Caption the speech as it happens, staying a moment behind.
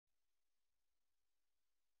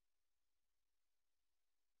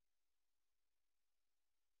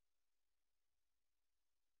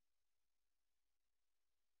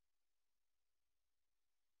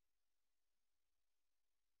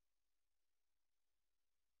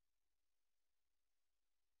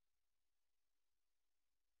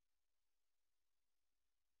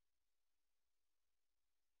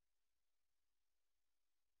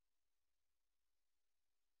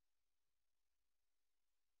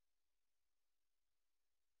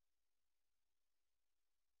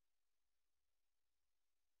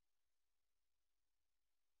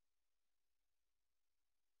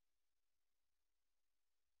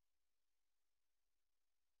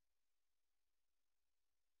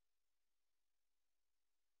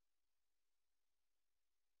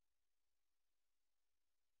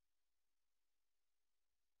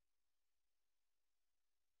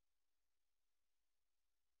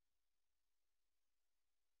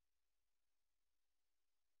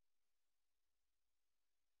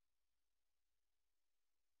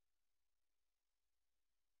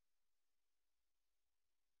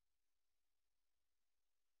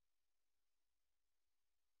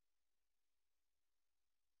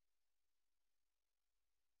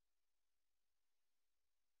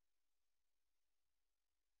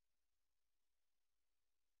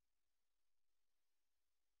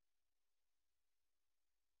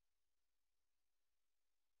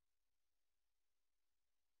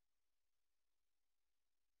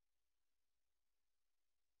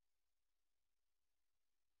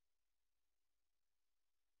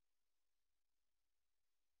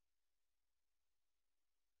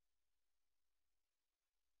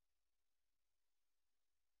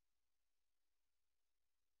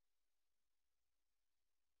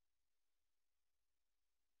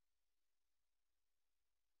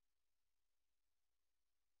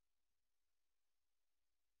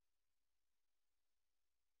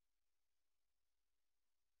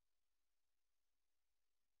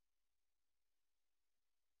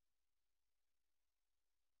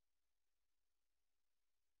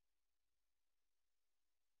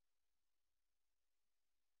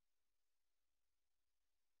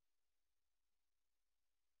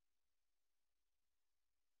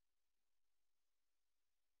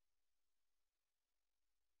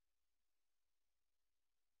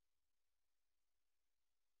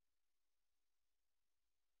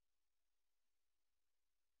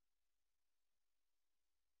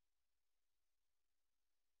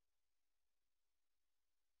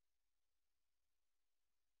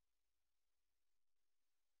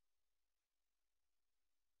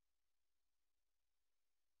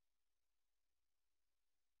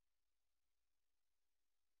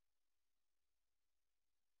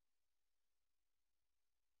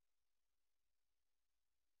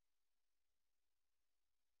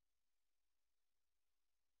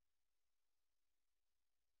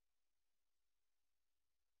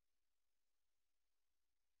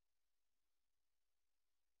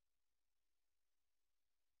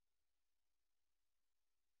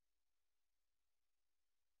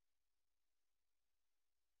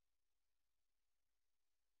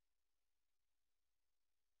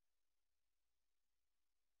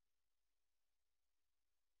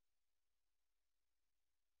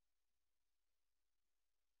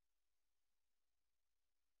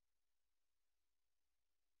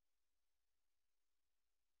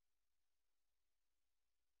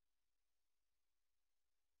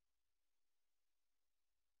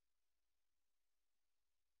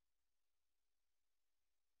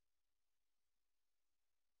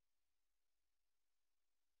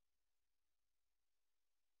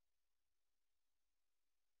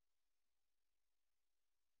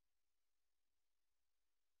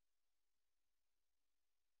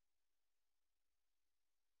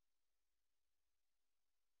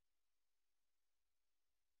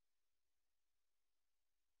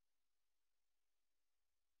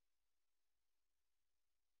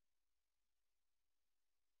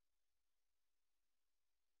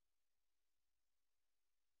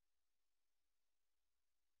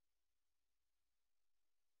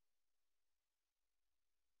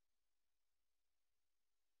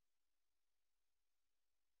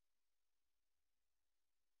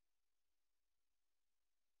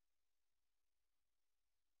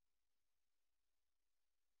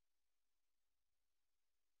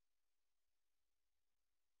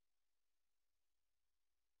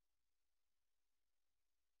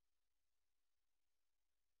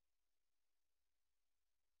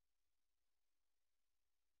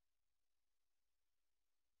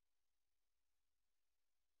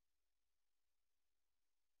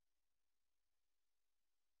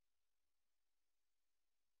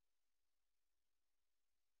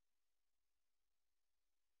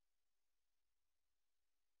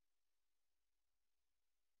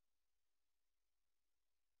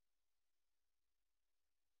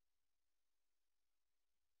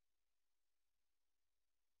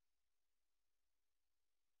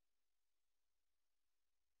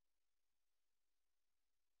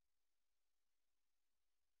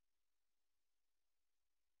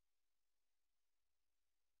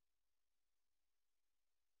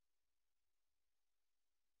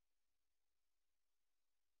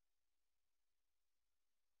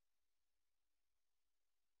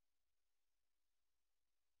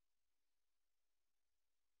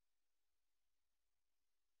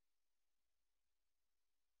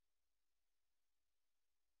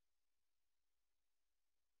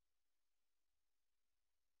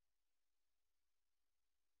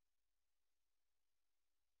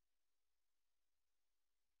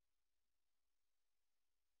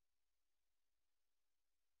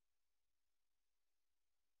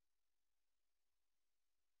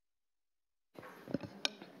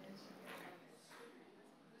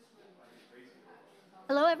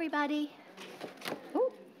Hello, everybody.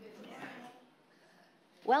 Ooh.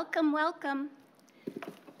 Welcome, welcome.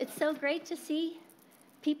 It's so great to see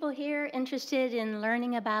people here interested in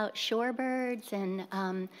learning about shorebirds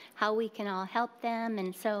and how we can all help them.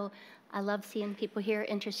 And so I love seeing people here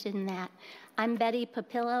interested in that. I'm Betty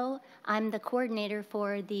Papillo. I'm the coordinator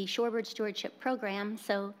for the Shorebird Stewardship program.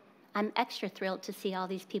 So I'm extra thrilled to see all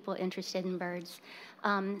these people interested in birds.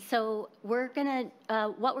 So what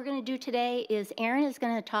we're gonna do today is Erin is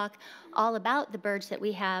gonna talk all about the birds that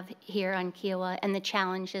we have here on Kiowa and the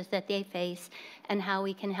challenges that they face and how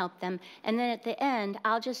we can help them. And then at the end,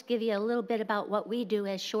 I'll just give you a little bit about what we do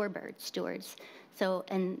as shorebird stewards. So,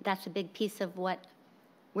 and that's a big piece of what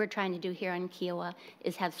we're trying to do here on Kiowa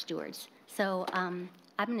is have stewards. So I'm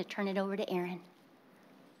gonna turn it over to Erin.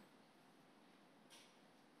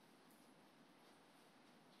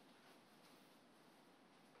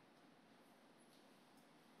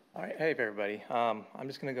 All right, hey everybody. I'm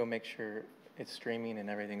just gonna go make sure it's streaming and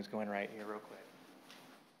everything's going right here real quick.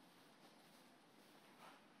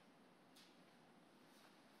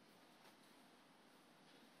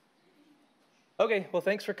 Okay, well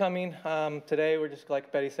thanks for coming. Today we're just,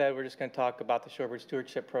 like Betty said, we're just gonna talk about the Shorebird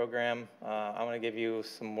Stewardship Program. I wanna give you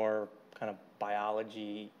some more kind of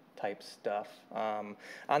biology type stuff on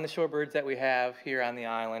the shorebirds that we have here on the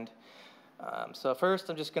island. So first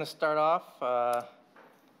I'm just gonna start off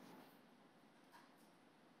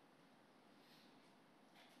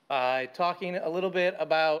talking a little bit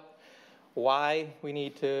about why we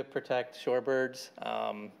need to protect shorebirds.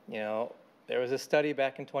 You know, there was a study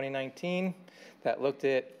back in 2019 that looked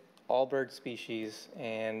at all bird species,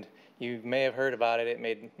 and you may have heard about it. It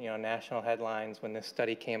made national headlines when this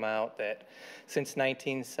study came out that since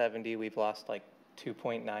 1970 we've lost like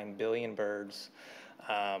 2.9 billion birds.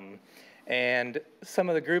 And some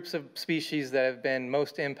of the groups of species that have been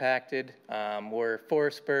most impacted were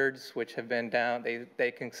forest birds, which have been down,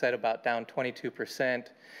 they can set about down 22%,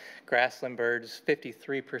 grassland birds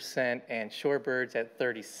 53%, and shorebirds at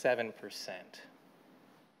 37%.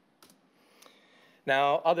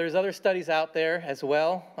 Now, there's other studies out there as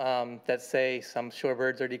well that say some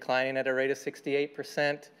shorebirds are declining at a rate of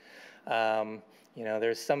 68%.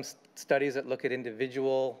 There's some studies that look at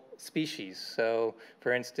individual species. So,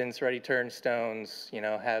 for instance, ruddy turnstones,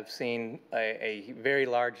 have seen a very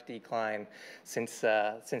large decline since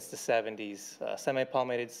the 70s.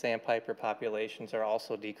 Semi-palmated sandpiper populations are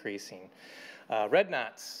also decreasing. Red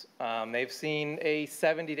knots, they've seen a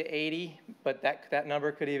 70 to 80, but that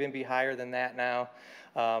number could even be higher than that now,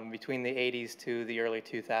 between the 80s to the early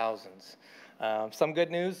 2000s. Some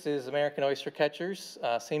good news is American oyster catchers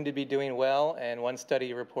seem to be doing well, and one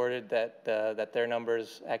study reported that their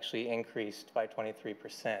numbers actually increased by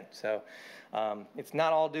 23%. So it's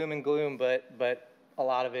not all doom and gloom, but a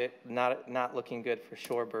lot of it not looking good for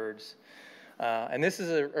shorebirds. And this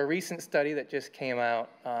is a recent study that just came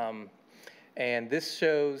out, and this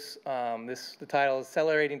shows, the title is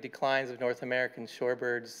Accelerating Declines of North American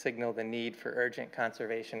Shorebirds Signal the Need for Urgent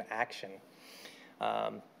Conservation Action.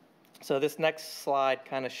 So this next slide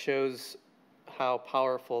kind of shows how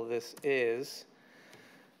powerful this is.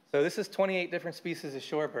 So this is 28 different species of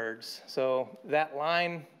shorebirds. So that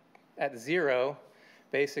line at 0,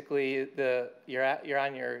 basically you're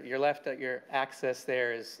on your left at your axis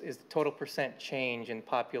there is the total percent change in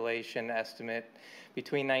population estimate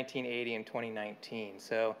between 1980 and 2019.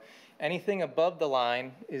 So anything above the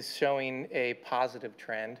line is showing a positive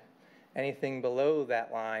trend. Anything below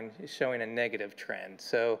that line is showing a negative trend.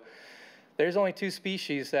 So there's only 2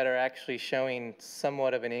 species that are actually showing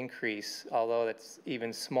somewhat of an increase, although that's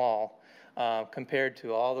even small, compared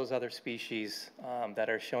to all those other species that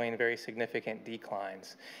are showing very significant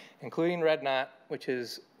declines, including red knot, which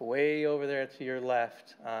is way over there to your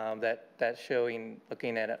left, that's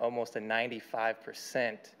looking at almost a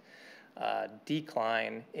 95%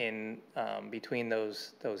 decline in between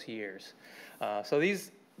those years. So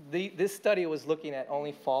this study was looking at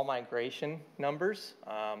only fall migration numbers.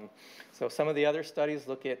 So some of the other studies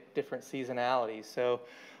look at different seasonalities. So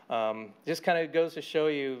just kind of goes to show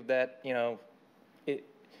you that it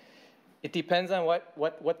depends on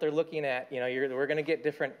what they're looking at. We're going to get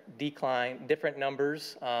different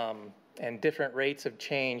numbers and different rates of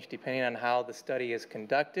change depending on how the study is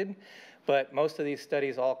conducted. But most of these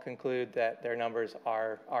studies all conclude that their numbers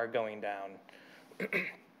are going down.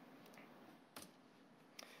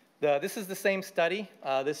 This is the same study.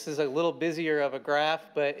 This is a little busier of a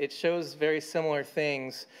graph, but it shows very similar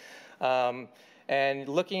things. And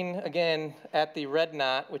looking again at the red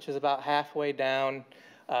knot, which is about halfway down,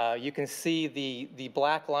 you can see the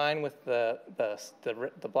black line with the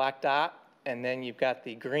black dot and then you've got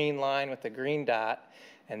the green line with the green dot,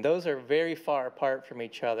 and those are very far apart from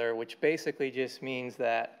each other, which basically just means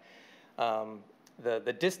that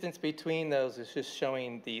the distance between those is just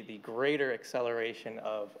showing the greater acceleration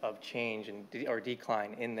of change or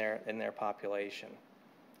decline in their population.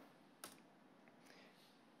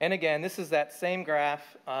 And again, this is that same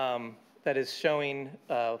graph that is showing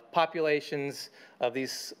populations of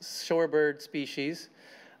these shorebird species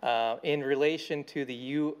in relation to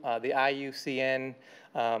the IUCN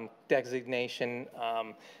designation.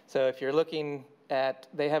 So if you're looking at,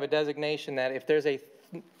 they have a designation that if there's a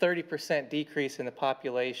 30% decrease in the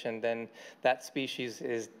population, then that species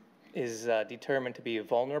is determined to be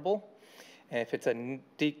vulnerable. And if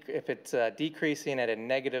it's decreasing at a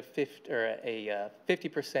negative 50 or a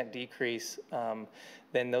 50% decrease,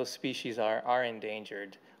 then those species are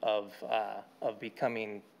endangered of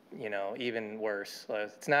becoming, you know, even worse. So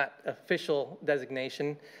it's not official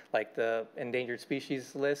designation like the endangered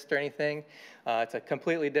species list or anything. It's a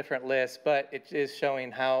completely different list, but it is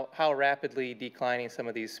showing how rapidly declining some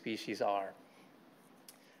of these species are.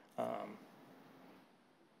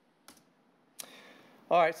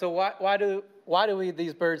 All right, so why do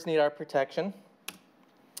these birds need our protection?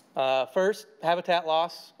 First, habitat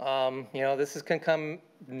loss. You know, this can come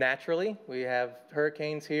naturally. We have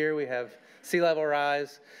hurricanes here. We have sea level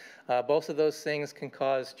rise. Both of those things can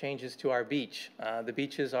cause changes to our beach. The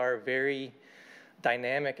beaches are a very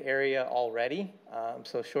dynamic area already.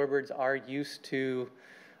 So shorebirds are used to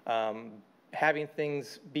having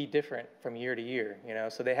things be different from year to year. You know,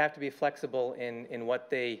 so they have to be flexible in where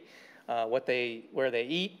they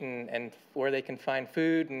eat and where they can find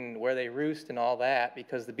food and where they roost and all that,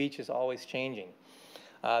 because the beach is always changing.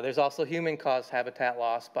 There's also human-caused habitat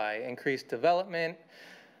loss by increased development.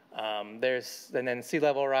 And then sea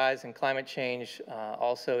level rise and climate change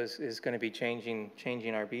also is going to be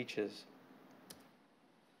changing our beaches.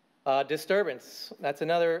 Disturbance. That's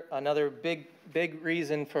another big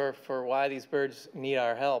reason for why these birds need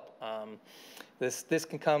our help. This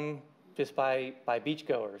can come just by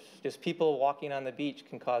beachgoers. Just people walking on the beach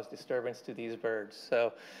can cause disturbance to these birds.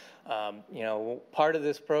 So, you know, part of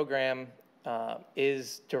this program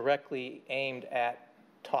is directly aimed at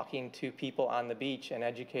talking to people on the beach and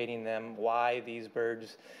educating them why these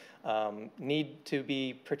birds need to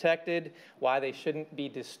be protected, why they shouldn't be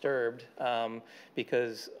disturbed,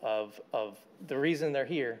 because of the reason they're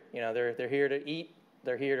here. You know, they're here to eat,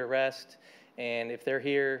 they're here to rest, and if they're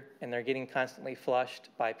here and they're getting constantly flushed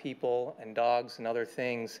by people and dogs and other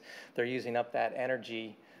things, they're using up that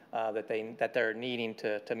energy that they're needing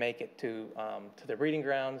to make it to the breeding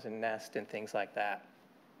grounds and nest and things like that.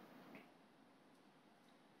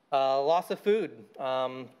 Loss of food.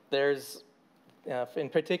 There's, in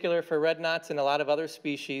particular for red knots and a lot of other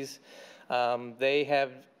species, they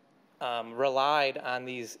have relied on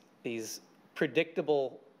these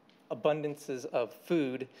predictable abundances of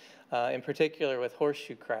food, in particular with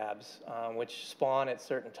horseshoe crabs, which spawn at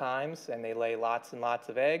certain times and they lay lots and lots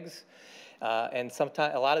of eggs. And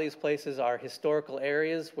sometimes a lot of these places are historical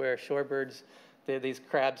areas where shorebirds, these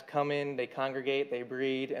crabs come in, they congregate, they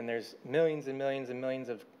breed, and there's millions and millions and millions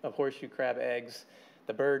of horseshoe crab eggs.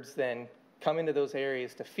 The birds then come into those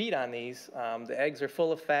areas to feed on these. The eggs are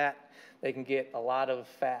full of fat. They can get a lot of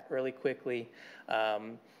fat really quickly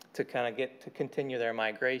to kind of continue their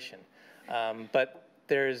migration. But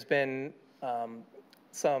there's been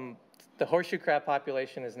the horseshoe crab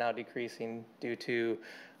population is now decreasing due to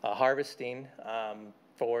harvesting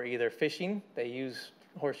for either fishing. They use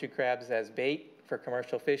horseshoe crabs as bait for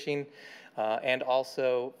commercial fishing, and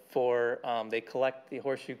also for they collect the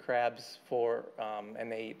horseshoe crabs for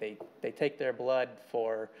and they take their blood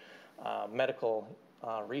for medical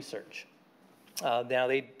research. Now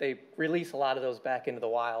they release a lot of those back into the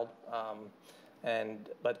wild,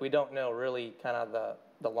 but we don't know really kind of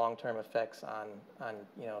the long-term effects on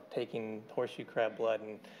you know, taking horseshoe crab blood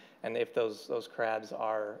and if those crabs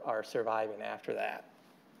are surviving after that.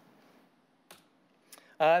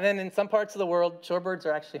 And then in some parts of the world, shorebirds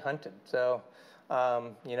are actually hunted. So,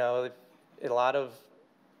 you know, a lot of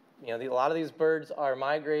these birds are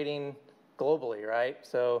migrating globally, right?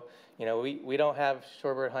 So, you know, we don't have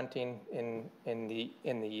shorebird hunting in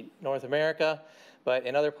the North America, but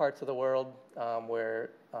in other parts of the world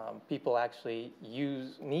where people actually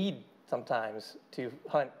need sometimes to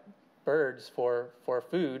hunt birds for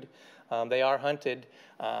food, they are hunted,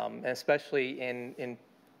 especially in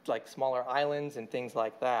like smaller islands and things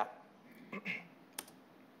like that.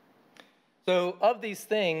 So of these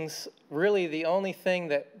things, really the only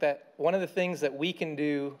thing one of the things that we can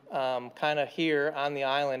do kind of here on the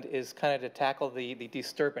island is kind of to tackle the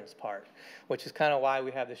disturbance part, which is kind of why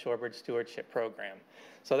we have the Shorebird Stewardship Program.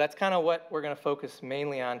 So that's kind of what we're going to focus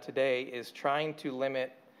mainly on today, is trying to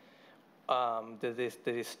limit the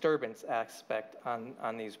disturbance aspect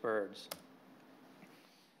on these birds.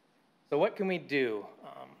 So what can we do?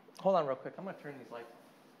 Hold on real quick. I'm going to turn these lights on.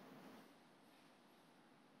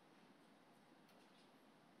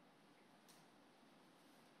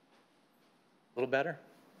 A little better?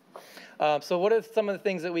 So what are some of the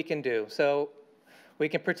things that we can do? So we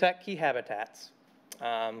can protect key habitats,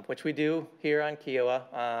 which we do here on Kiowa,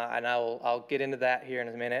 and I'll get into that here in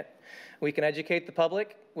a minute. We can educate the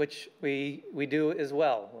public, which we do as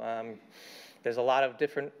well. There's a lot of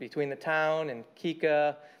different, between the town and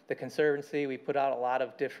Kika, the Conservancy, we put out a lot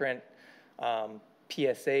of different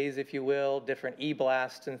PSAs, if you will, different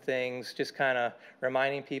e-blasts and things, just kind of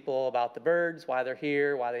reminding people about the birds, why they're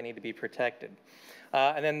here, why they need to be protected.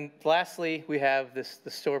 And then lastly, we have the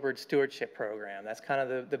Shorebird Stewardship Program. That's kind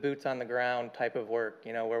of the boots on the ground type of work,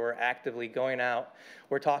 you know, where we're actively going out,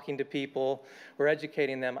 we're talking to people, we're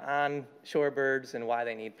educating them on shorebirds and why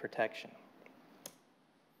they need protection.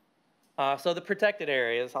 So the protected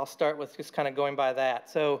areas, I'll start with just kind of going by that.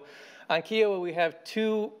 So on Kiowa, we have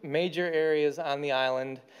two major areas on the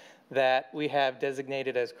island that we have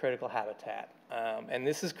designated as critical habitat. And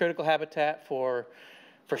this is critical habitat for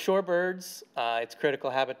shorebirds. It's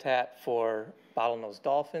critical habitat for bottlenose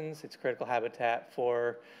dolphins. It's critical habitat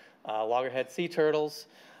for loggerhead sea turtles.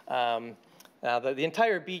 Now, the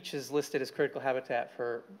entire beach is listed as critical habitat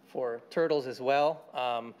for turtles as well.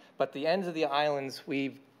 But the ends of the islands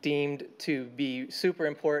we've deemed to be super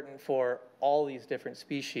important for all these different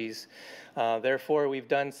species. Therefore, we've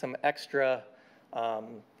done some extra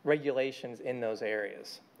regulations in those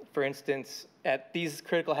areas. For instance, at these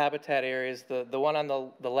critical habitat areas, the one on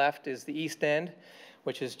the left is the east end,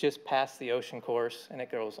 which is just past the ocean course, and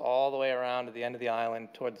it goes all the way around to the end of the island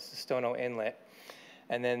toward the Sestono Inlet.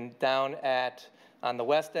 And then down on the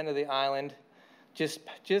west end of the island, just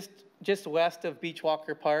west of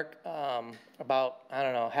Beachwalker Park, about, I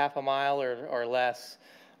don't know, half a mile or less,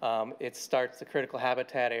 it starts the critical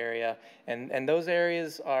habitat area. And those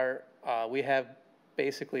areas are, we have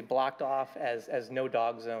basically blocked off as no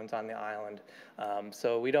dog zones on the island.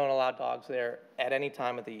 So we don't allow dogs there at any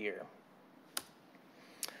time of the year.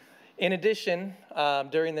 In addition,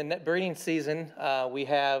 during the breeding season, we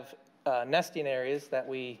have nesting areas that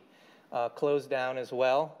we close down as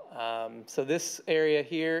well. So this area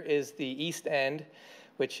here is the east end,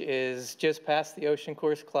 which is just past the Ocean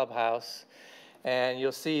Course Clubhouse. And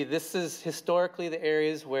you'll see this is historically the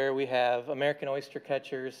areas where we have American oyster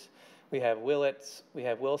catchers, we have willets, we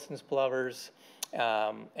have Wilson's plovers,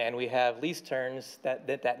 and we have least terns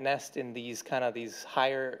that nest in these kind of these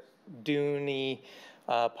higher duney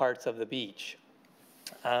parts of the beach.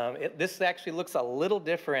 This actually looks a little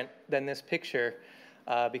different than this picture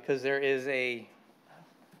because there is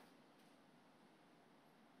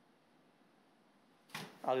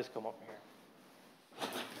I'll just come over here.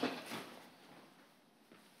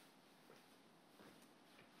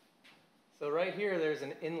 So right here, there's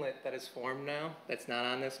an inlet that is formed now that's not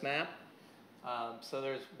on this map. So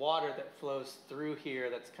there's water that flows through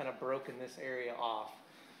here that's kind of broken this area off.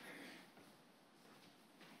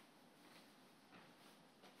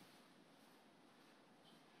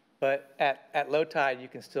 But at low tide, you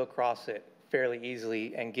can still cross it fairly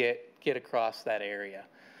easily and get across that area.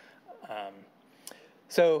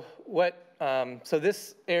 So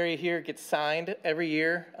this area here gets signed every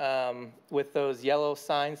year with those yellow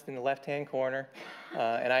signs in the left-hand corner,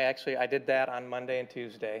 and I did that on Monday and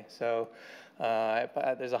Tuesday. So I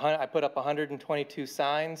put up 122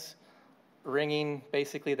 signs, ringing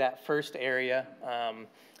basically that first area,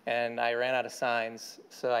 and I ran out of signs,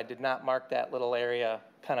 so I did not mark that little area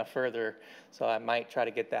kind of further. So I might try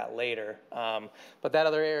to get that later, but that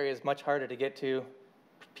other area is much harder to get to.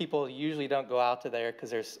 People usually don't go out to there because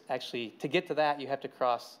there's actually, to get to that, you have to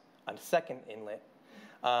cross a second inlet.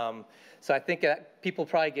 So I think people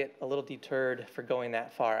probably get a little deterred for going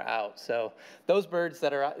that far out. So those birds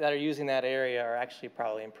that are using that area are actually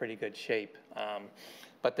probably in pretty good shape.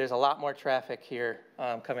 But there's a lot more traffic here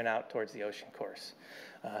coming out towards the ocean course.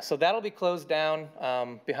 So that'll be closed down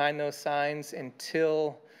behind those signs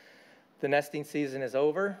until the nesting season is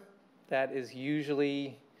over. That is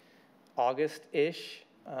usually August-ish.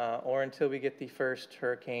 Or until we get the first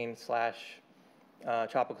hurricane /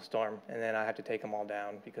 tropical storm, and then I have to take them all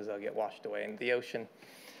down because they'll get washed away into the ocean.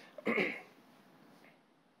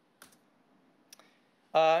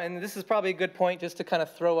 And this is probably a good point just to kind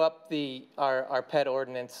of throw up our pet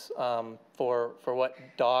ordinance for what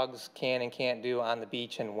dogs can and can't do on the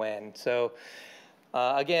beach and when. So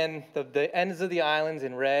again, the ends of the islands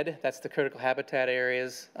in red, that's the critical habitat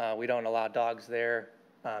areas. We don't allow dogs there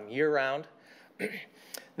year-round.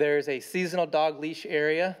 There's a seasonal dog leash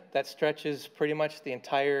area that stretches pretty much the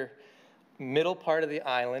entire middle part of the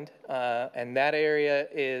island, and that area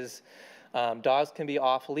is dogs can be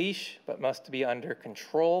off leash but must be under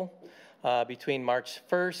control between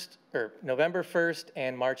November 1st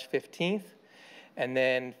and March 15th, and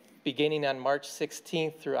then beginning on March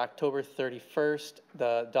 16th through October 31st,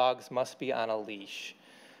 the dogs must be on a leash,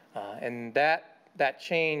 and that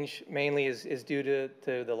change mainly is due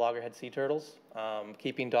to the loggerhead sea turtles,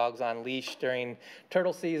 keeping dogs on leash during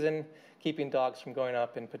turtle season, keeping dogs from going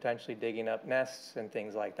up and potentially digging up nests and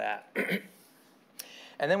things like that.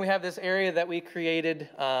 And then we have this area that we created,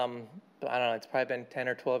 I don't know, it's probably been 10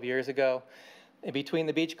 or 12 years ago, in between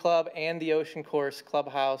the beach club and the ocean course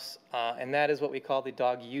clubhouse, and that is what we call the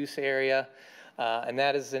dog use area. And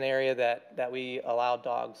that is an area that we allow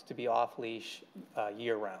dogs to be off leash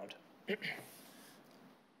year round.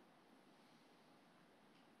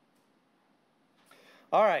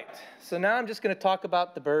 All right, so now I'm just going to talk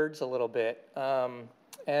about the birds a little bit. And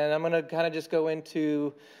I'm going to kind of just go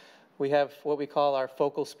into, we have what we call our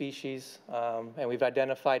focal species, and we've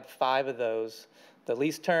identified 5 of those: the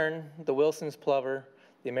least tern, the Wilson's plover,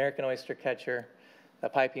 the American oyster catcher, the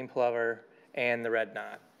piping plover, and the red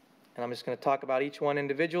knot. And I'm just going to talk about each one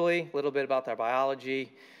individually, a little bit about their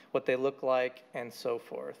biology, what they look like, and so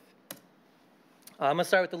forth. I'm going to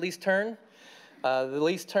start with the least tern. The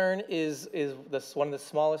least tern is one of the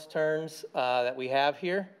smallest terns that we have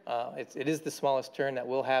here. It is the smallest tern that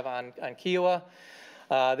we'll have on Kiowa.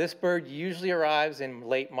 This bird usually arrives in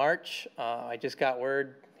late March. I just got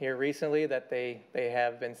word here recently that they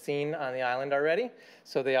have been seen on the island already,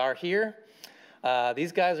 so they are here.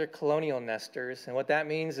 These guys are colonial nesters, and what that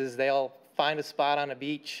means is they'll find a spot on a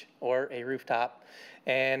beach or a rooftop,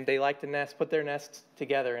 and they like to put their nests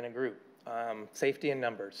together in a group, safety in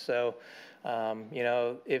numbers. So, you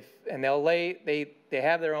know, and they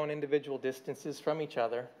have their own individual distances from each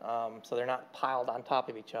other, so they're not piled on top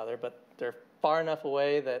of each other, but they're far enough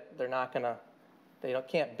away that they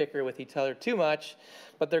can't bicker with each other too much,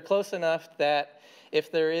 but they're close enough that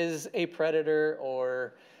if there is a predator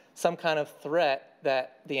or some kind of threat,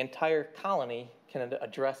 that the entire colony can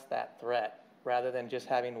address that threat rather than just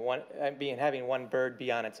having one bird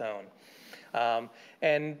be on its own.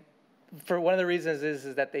 And for one of the reasons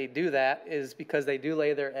is that they do that is because they do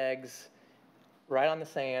lay their eggs right on the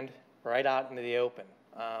sand, right out into the open.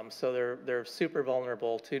 So they're super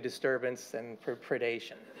vulnerable to disturbance and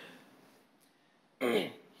predation.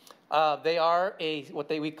 They are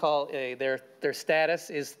we call their status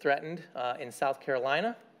is threatened in South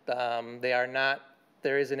Carolina.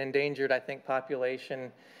 There is an endangered, I think,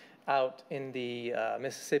 population out in the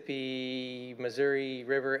Mississippi, Missouri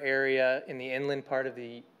River area in the inland part of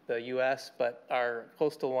the U.S., but our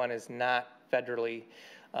coastal one is not federally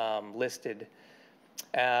listed.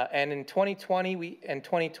 And in 2020 and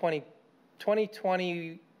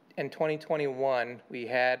 2021, we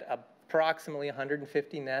had approximately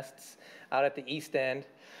 150 nests out at the east end,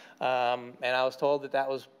 and I was told that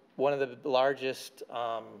was one of the largest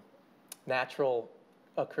natural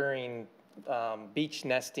occurring beach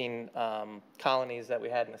nesting colonies that we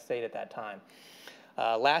had in the state at that time.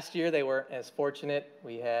 Last year, they weren't as fortunate.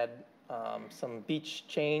 We had some beach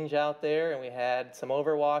change out there, and we had some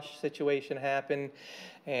overwash situation happen,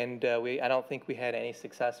 and I don't think we had any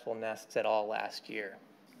successful nests at all last year.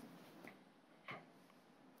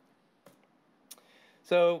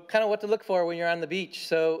 So kind of what to look for when you're on the beach.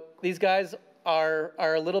 So these guys are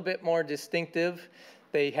a little bit more distinctive.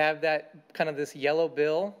 They have that kind of this yellow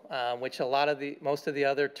bill, which most of the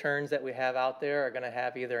other terns that we have out there are going to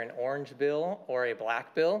have either an orange bill or a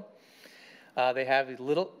black bill. They have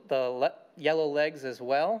the yellow legs as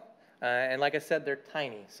well, and like I said, they're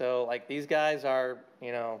tiny. So like these guys are,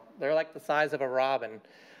 they're like the size of a robin,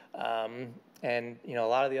 and a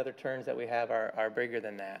lot of the other terns that we have are bigger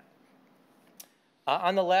than that.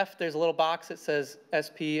 On the left, there's a little box that says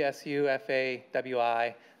SP, SU, FA,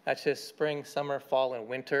 WI. That's just spring, summer, fall, and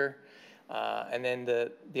winter. And then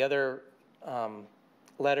the other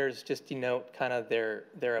letters just denote kind of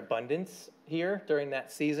their abundance here during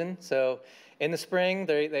that season. So in the spring,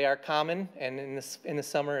 they are common, and in the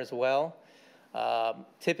summer as well.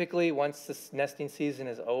 Typically, once the nesting season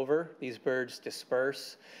is over, these birds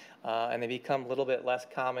disperse, and they become a little bit less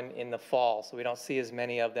common in the fall. So we don't see as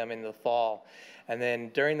many of them in the fall. And then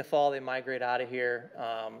during the fall, they migrate out of here,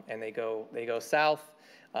 and they go south.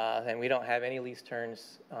 and we don't have any least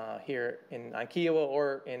terns here on Kiowa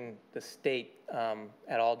or in the state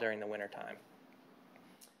at all during the wintertime.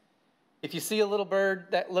 If you see a little bird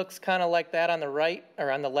that looks kind of like that on the right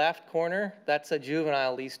or on the left corner, that's a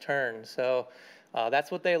juvenile least tern. So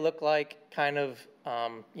that's what they look like, kind of,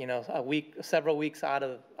 you know, several weeks out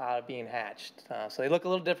of being hatched. So they look a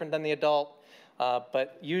little different than the adult,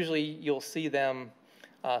 but usually you'll see them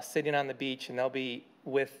sitting on the beach, and they'll be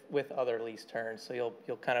with other least terns. So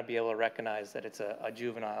you'll kind of be able to recognize that it's a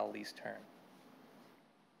juvenile least tern.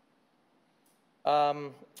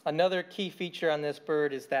 Another key feature on this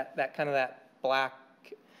bird is that black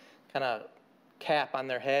kind of cap on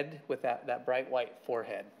their head with that bright white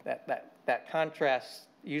forehead. That contrast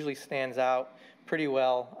usually stands out pretty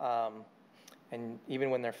well, and even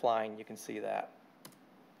when they're flying, you can see that.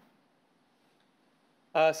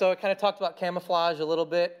 So I kind of talked about camouflage a little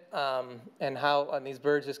bit, and how these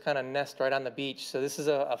birds just kind of nest right on the beach. So this is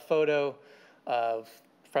a photo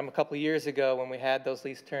from a couple years ago when we had those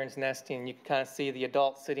least terns nesting. You can kind of see the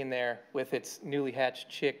adult sitting there with its newly hatched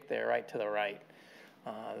chick there right to the right.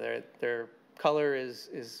 Their color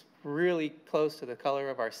is really close to the color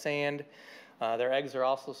of our sand. Their eggs are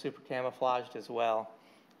also super camouflaged as well.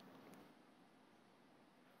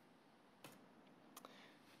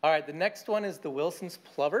 All right, the next one is the Wilson's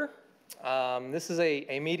plover. This is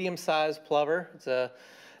a medium-sized plover. It's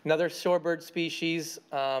another shorebird species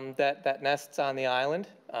that nests on the island.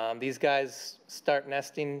 These guys start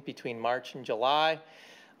nesting between March and July.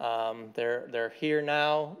 They're here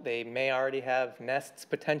now. They may already have nests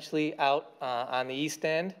potentially out on the east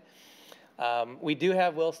end. We do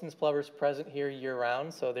have Wilson's plovers present here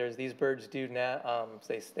year-round, so there's these birds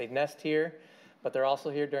they nest here, but they're also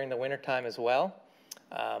here during the wintertime as well.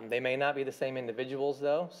 They may not be the same individuals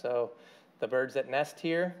though, so the birds that nest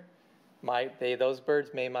here, those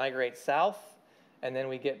birds may migrate south, and then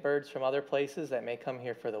we get birds from other places that may come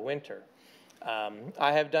here for the winter.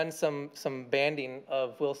 I have done some banding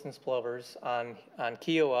of Wilson's plovers on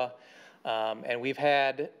Kiowa, and we've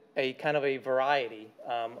had a kind of a variety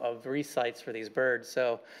of resites for these birds.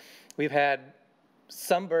 So we've had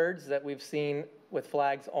some birds that we've seen with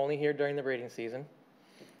flags only here during the breeding season,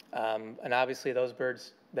 and obviously those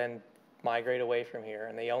birds then migrate away from here,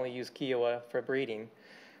 and they only use Kiowa for breeding.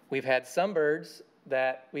 We've had some birds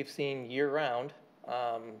that we've seen year-round,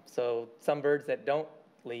 so some birds that don't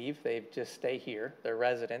leave, they just stay here, they're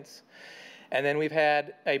residents. And then we've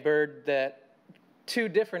had a bird two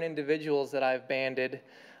different individuals that I've banded,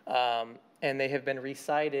 and they have been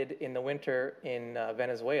resited in the winter in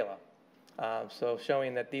Venezuela. So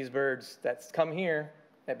showing that these birds that come here,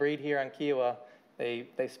 that breed here on Kiowa, they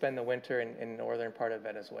spend the winter in the northern part of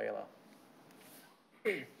Venezuela.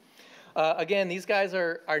 Again, these guys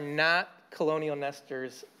are not colonial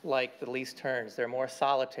nesters like the least terns. They're more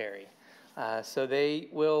solitary. So they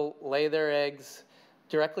will lay their eggs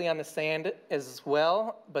directly on the sand as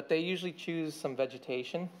well, but they usually choose some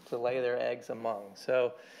vegetation to lay their eggs among.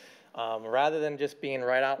 So rather than just being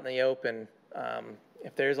right out in the open,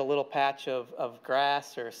 if there's a little patch of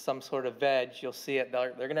grass or some sort of veg, you'll see it.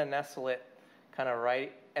 They're going to nestle it kind of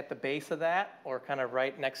right at the base of that, or kind of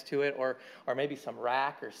right next to it, or maybe some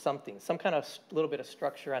rack or something, some kind of little bit of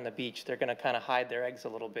structure on the beach. They're going to kind of hide their eggs a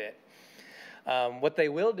little bit. What they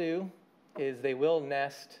will do is they will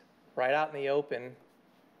nest right out in the open.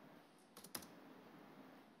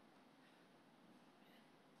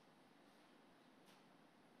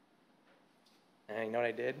 And you know what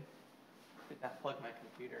I did? Did not plug my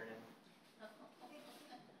computer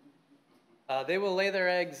in. They will lay their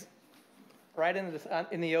eggs right in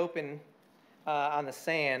the open on the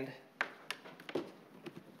sand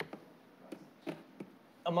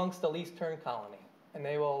amongst the least tern colony. And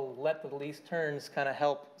they will let the least terns kind of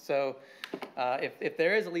help. So if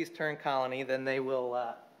there is a least tern colony, then they will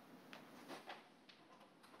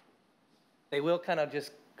kind of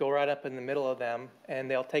just go right up in the middle of them, and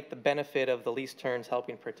they'll take the benefit of the least terns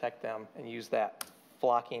helping protect them and use that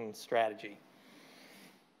flocking strategy.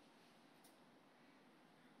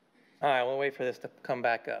 All right, we'll wait for this to come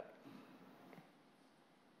back up.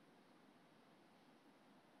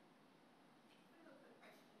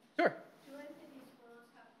 Sure. Do any of these birds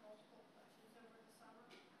have multiple clutches over the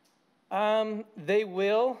summer? They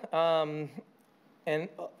will, and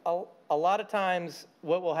a lot of times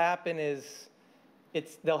what will happen is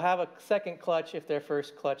they'll have a second clutch if their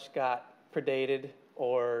first clutch got predated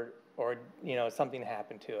or something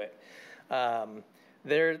happened to it.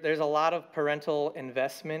 There's a lot of parental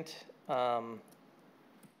investment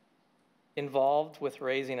involved with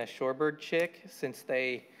raising a shorebird chick, since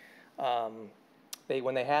when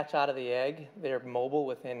they hatch out of the egg, they're mobile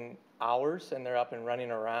within hours, and they're up and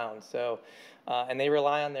running around. So, and they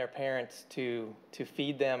rely on their parents to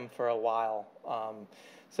feed them for a while.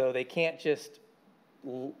 So they can't just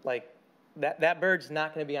like that bird's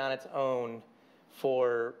not going to be on its own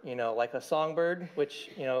for, you know, like a songbird, which,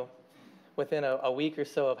 you know, within a week or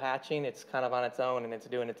so of hatching, it's kind of on its own and it's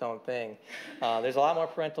doing its own thing. There's a lot more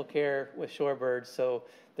parental care with shorebirds, so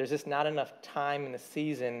there's just not enough time in the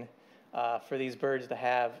season for these birds to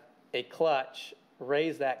have a clutch,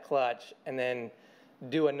 raise that clutch, and then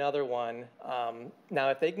do another one. Now,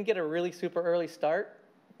 if they can get a really super early start,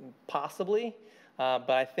 possibly, but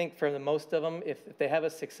I think for the most of them, if they have a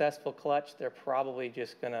successful clutch, they're probably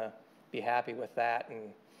just going to be happy with that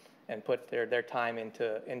and put their time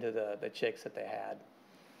into the chicks that they had.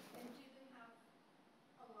 And do they have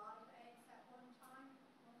a lot of eggs at one time?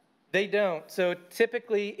 They don't. So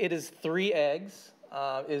typically it is 3 eggs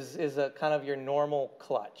is a kind of your normal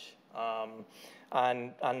clutch.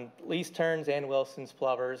 On least terns and Wilson's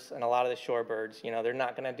plovers and a lot of the shorebirds, you know, they're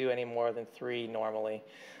not going to do any more than 3 normally.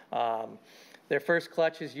 Their first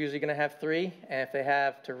clutch is usually going to have 3, and if they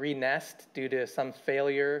have to re-nest due to some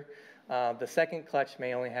failure, the second clutch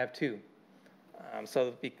may only have 2.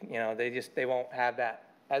 So, you know, they won't have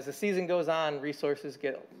that. As the season goes on, resources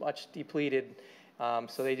get much depleted,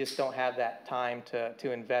 so they just don't have that time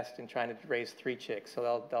to invest in trying to raise 3 chicks.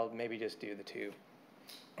 So they'll maybe just do the 2.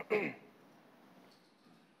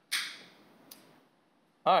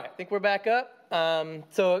 All right, I think we're back up.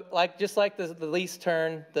 So just like the least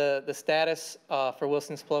tern, the status for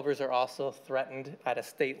Wilson's plovers are also threatened at a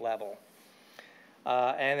state level.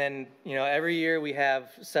 And then, you know, every year we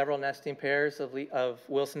have several nesting pairs of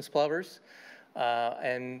Wilson's plovers,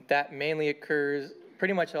 and that mainly occurs,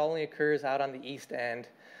 pretty much only occurs out on the east end.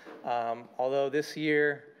 Although this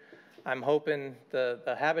year, I'm hoping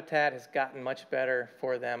the habitat has gotten much better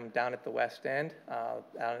for them down at the west end, out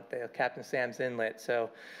at the Captain Sam's Inlet. So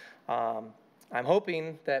I'm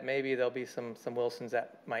hoping that maybe there'll be some Wilsons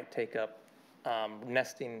that might take up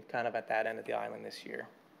nesting kind of at that end of the island this year.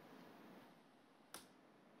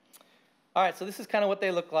 All right, so this is kind of what they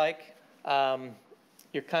look like.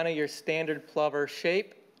 Your standard plover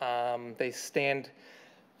shape. They stand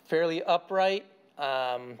fairly upright.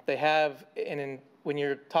 They have, when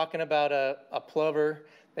you're talking about a plover,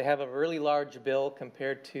 they have a really large bill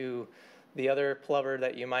compared to the other plover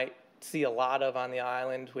that you might see a lot of on the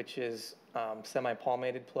island, which is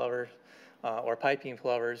semi-palmated plovers or piping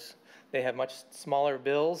plovers. They have much smaller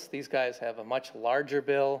bills. These guys have a much larger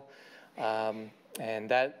bill. And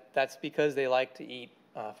that's because they like to eat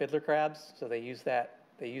fiddler crabs, so they use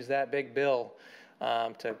that big bill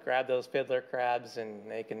to grab those fiddler crabs, and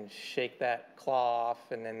they can shake that claw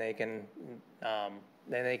off, and then they can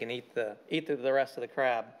eat the rest of the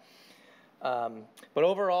crab. But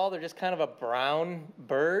overall, they're just kind of a brown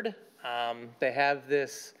bird. They have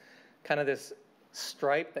this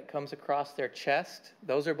stripe that comes across their chest.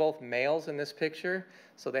 Those are both males in this picture,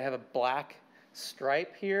 so they have a black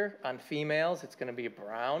stripe here. On females, it's going to be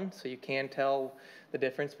brown, so you can tell the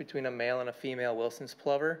difference between a male and a female Wilson's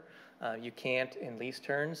plover. You can't in least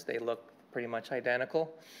terns. They look pretty much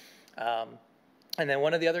identical. And then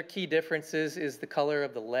one of the other key differences is the color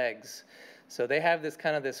of the legs. So they have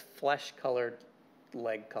this flesh-colored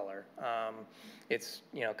leg color. It's,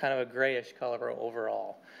 you know, kind of a grayish color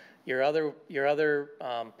overall. Your other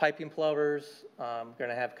piping plovers are going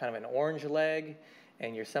to have kind of an orange leg,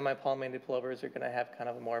 and your semi-palmated plovers are going to have kind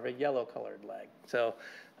of more of a yellow-colored leg. So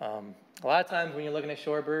a lot of times when you're looking at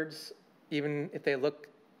shorebirds, even if a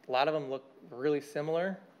lot of them look really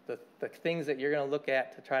similar, the things that you're going to look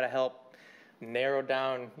at to try to help narrow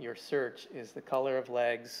down your search is the color of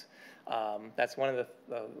legs. That's one of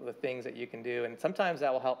the things that you can do, and sometimes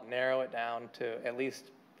that will help narrow it down to at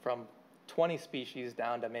least from 20 species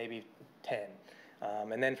down to maybe 10.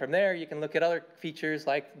 And then from there, you can look at other features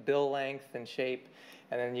like bill length and shape,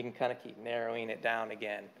 and then you can kind of keep narrowing it down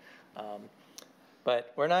again.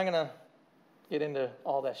 But we're not going to get into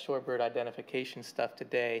all that shorebird identification stuff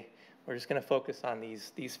today. We're just going to focus on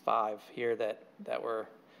these 5 here that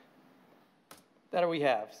we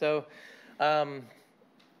have. So can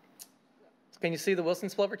you see the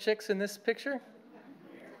Wilson's plover chicks in this picture?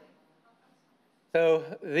 So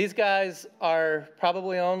these guys are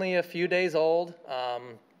probably only a few days old,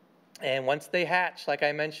 and once they hatch, like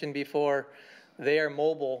I mentioned before, they are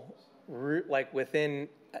mobile like within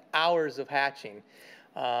hours of hatching,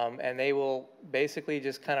 and they will basically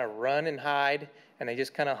just kind of run and hide, and they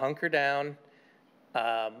just kind of hunker down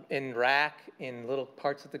in little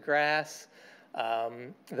parts of the grass.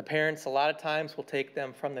 The parents a lot of times will take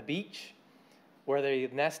them from the beach where they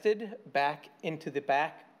nested back into the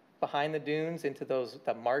back behind the dunes into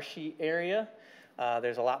the marshy area.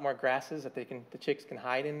 There's a lot more grasses that the chicks can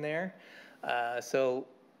hide in there. So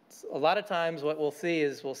a lot of times what we'll see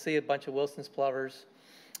is we'll see a bunch of Wilson's plovers.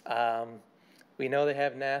 We know they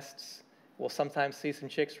have nests. We'll sometimes see some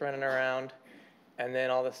chicks running around, and then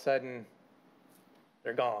all of a sudden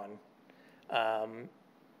they're gone.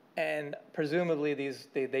 And presumably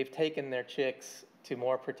they've taken their chicks to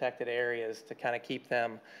more protected areas to kind of keep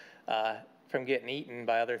them from getting eaten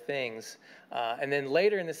by other things. And then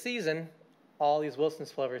later in the season, all these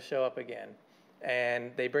Wilson's plovers show up again,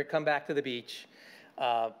 and they come back to the beach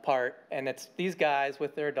part, and it's these guys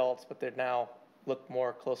with their adults, but they now look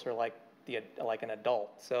more closer like an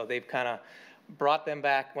adult. So they've kind of brought them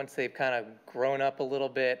back once they've kind of grown up a little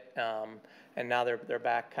bit, and now they're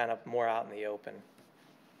back kind of more out in the open.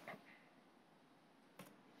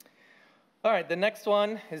 All right, the next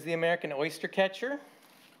one is the American oyster catcher.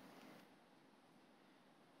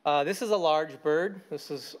 This is a large bird. This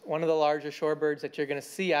is one of the larger shorebirds that you're going to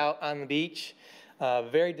see out on the beach.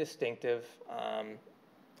 Very distinctive.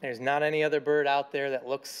 There's not any other bird out there that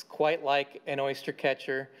looks quite like an oyster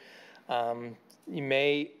catcher.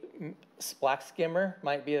 Black skimmer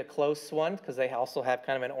might be a close one because they also have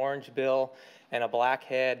kind of an orange bill and a black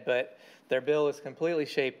head, but their bill is completely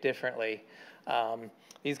shaped differently.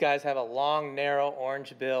 These guys have a long, narrow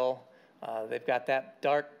orange bill. They've got that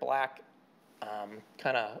dark black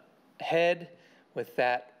kind of head with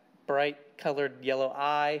that bright colored yellow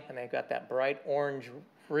eye, and they've got that bright orange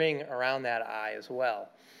ring around that eye as well.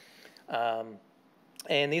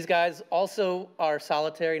 And these guys also are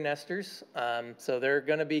solitary nesters, so they're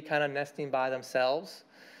going to be kind of nesting by themselves.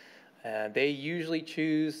 They usually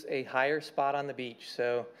choose a higher spot on the beach.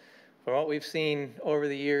 So from what we've seen over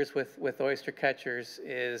the years with oyster catchers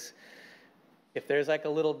is if there's like a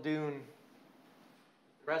little dune,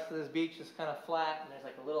 the rest of this beach is kind of flat, and there's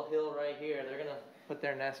like a little hill right here, they're going to put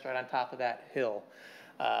their nest right on top of that hill.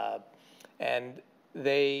 And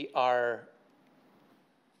they're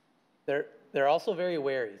also very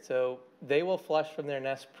wary, so they will flush from their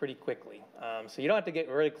nest pretty quickly. So you don't have to get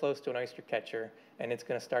really close to an oyster catcher, and it's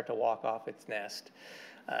going to start to walk off its nest.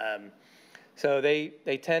 So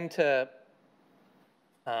they tend to,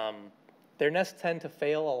 their nests tend to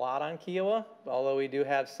fail a lot on Kiowa, although we do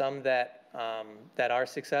have some that are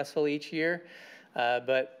successful each year.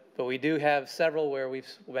 But we do have several where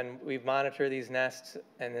when we've monitored these nests,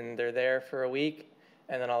 and then they're there for a week,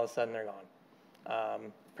 and then all of a sudden they're gone.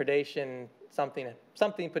 Predation,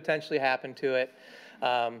 something potentially happened to it.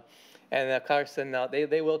 And of course, then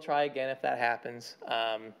they will try again if that happens.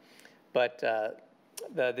 But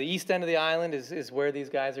the east end of the island is where these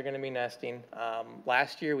guys are going to be nesting.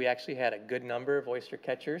 Last year, we actually had a good number of oyster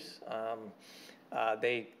catchers.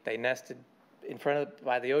 They nested in front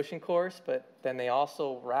by the ocean course, but then they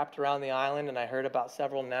also wrapped around the island, and I heard about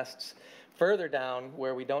several nests further down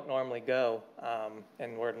where we don't normally go,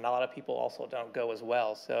 and where a lot of people also don't go as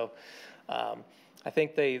well. So I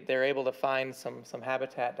think they're able to find some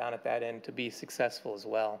habitat down at that end to be successful as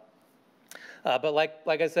well. But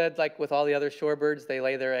like I said, like with all the other shorebirds, they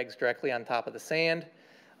lay their eggs directly on top of the sand.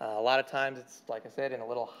 A lot of times it's, like I said, in a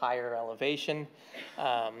little higher elevation.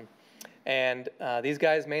 And these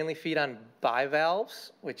guys mainly feed on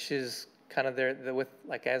bivalves, which is kind of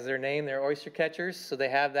as their name, they're oyster catchers. So they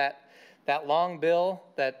have that long bill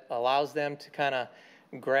that allows them to kind of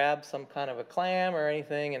grab some kind of a clam or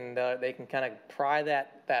anything, and they can kind of pry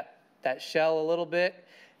that shell a little bit,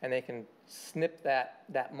 and they can snip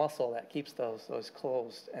that muscle that keeps those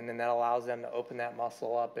closed, and then that allows them to open that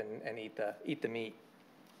muscle up and eat the meat.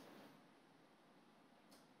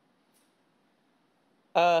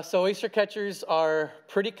 So oyster catchers are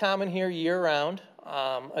pretty common here year-round.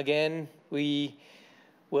 Again, we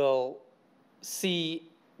will see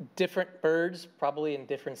different birds probably in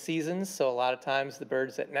different seasons. So a lot of times the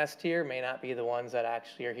birds that nest here may not be the ones that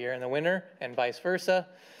actually are here in the winter, and vice versa.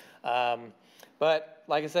 But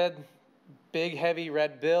like I said, big heavy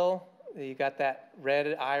red bill. You got that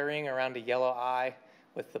red eye ring around a yellow eye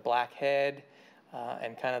with the black head,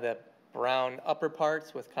 and kind of the brown upper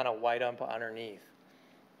parts with kind of white underneath.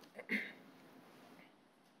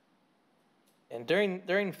 And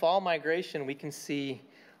during fall migration, we can see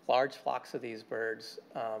large flocks of these birds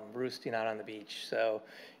roosting out on the beach. So,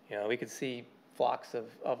 we could see flocks of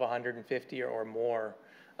 150 or more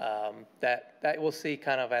that we'll see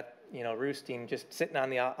kind of at roosting, just sitting on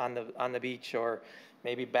the beach, or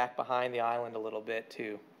maybe back behind the island a little bit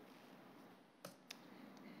too.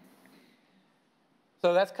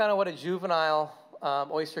 So that's kind of what a juvenile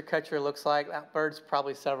oyster catcher looks like. That bird's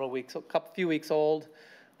probably few weeks old,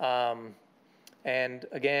 and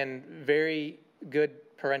again, very good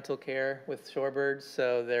parental care with shorebirds,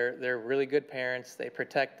 so they're really good parents. They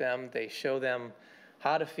protect them. They show them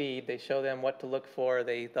how to feed. They show them what to look for.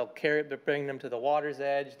 They'll bring them to the water's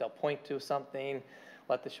edge. They'll point to something,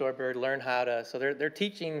 let the shorebird learn how to. So they're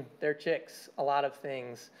teaching their chicks a lot of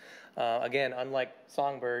things. Again, unlike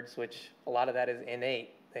songbirds, which a lot of that is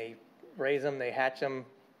innate. They raise them, they hatch them.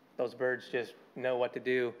 Those birds just know what to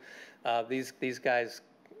do. These guys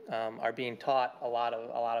are being taught a lot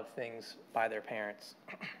of things by their parents.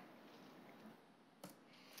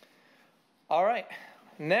 All right,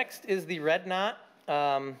 next is the red knot.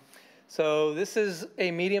 So this is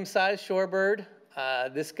a medium-sized shorebird.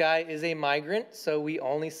 This guy is a migrant, so we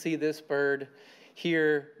only see this bird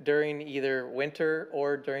here during either winter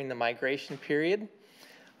or during the migration period.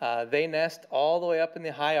 They nest all the way up in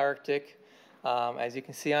the high Arctic, as you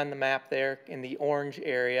can see on the map there in the orange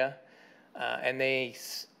area, and they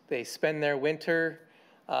spend their winter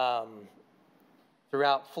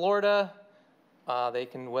throughout Florida. They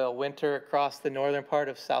can winter across the northern part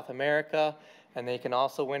of South America, and they can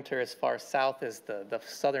also winter as far south as the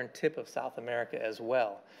southern tip of South America as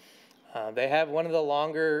well. They have one of the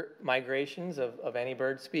longer migrations of any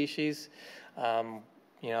bird species,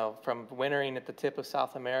 you know, from wintering at the tip of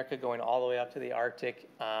South America going all the way up to the Arctic.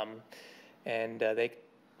 And they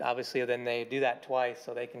obviously then they do that twice,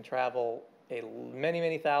 so they can travel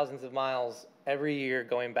many thousands of miles every year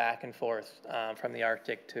going back and forth from the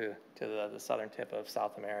Arctic to the southern tip of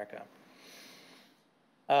South America.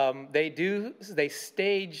 They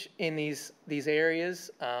stage in these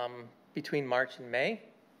areas between March and May.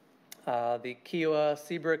 The Kiowa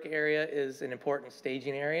Seabrook area is an important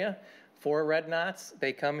staging area for red knots.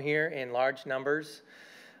 They come here in large numbers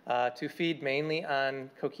to feed mainly on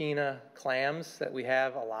coquina clams that we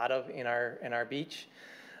have a lot of in our beach.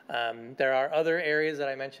 There are other areas that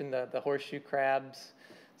I mentioned, the horseshoe crabs.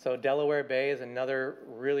 So Delaware Bay is another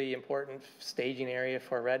really important staging area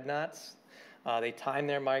for red knots. They time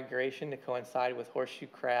their migration to coincide with horseshoe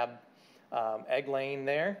crab egg laying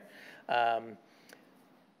there.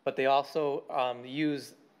 But they also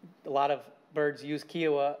a lot of birds use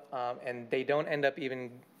Kiowa, and they don't end up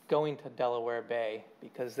even going to Delaware Bay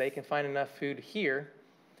because they can find enough food here,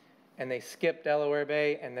 and they skip Delaware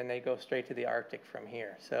Bay, and then they go straight to the Arctic from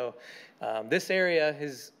here. So this area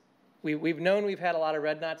we've known we've had a lot of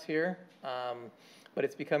red knots here, but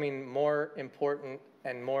it's becoming more important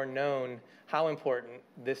and more known how important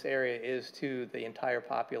this area is to the entire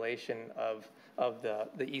population of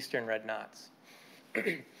the eastern red knots.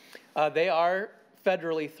 They are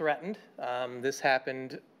federally threatened. This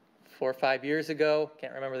happened 4 or 5 years ago.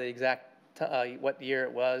 Can't remember the exact what year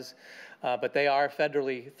it was, but they are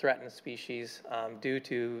federally threatened species due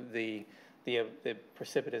to the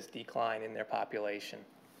precipitous decline in their population.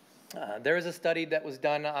 There was a study that was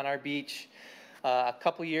done on our beach a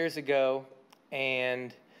couple years ago,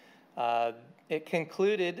 and it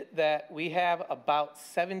concluded that we have about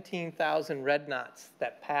 17,000 red knots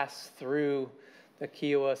that pass through the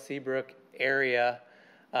Kiowa Seabrook area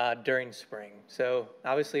during spring. So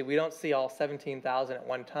obviously we don't see all 17,000 at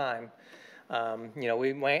one time. You know,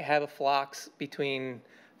 we might have a flocks between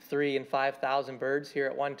 3,000 and 5,000 birds here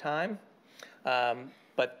at one time,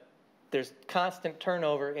 but there's constant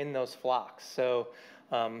turnover in those flocks. So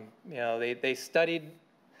you know, they studied,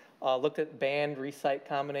 looked at band recite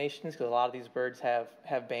combinations, because a lot of these birds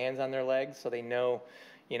have bands on their legs, so they know,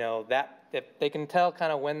 you know, that if they can tell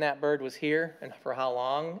kind of when that bird was here and for how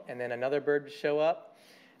long, and then another bird would show up,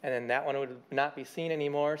 and then that one would not be seen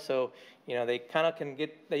anymore. So, you know, they kind of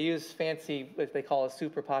they use fancy, what they call a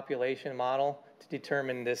superpopulation model to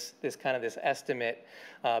determine this estimate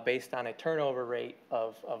based on a turnover rate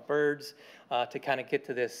of birds to kind of get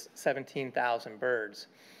to this 17,000 birds.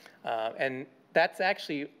 And that's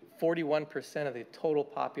actually 41% of the total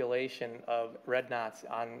population of red knots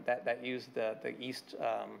that use the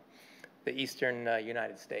eastern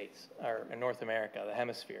United States, or North America, the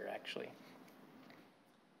hemisphere actually.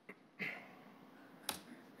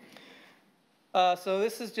 So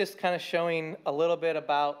this is just kind of showing a little bit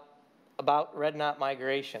about red knot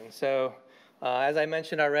migration. So as I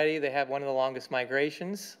mentioned already, they have one of the longest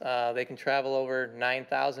migrations. They can travel over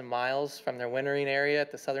 9,000 miles from their wintering area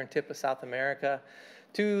at the southern tip of South America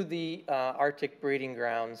to the Arctic breeding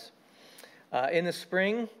grounds. In the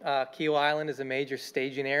spring, Kiowa Island is a major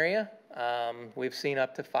staging area. We've seen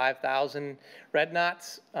up to 5,000 red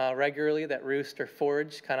knots regularly that roost or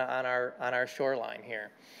forage kind of on our shoreline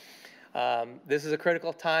here. This is a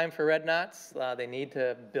critical time for red knots. They need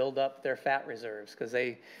to build up their fat reserves because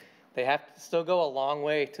they have to still go a long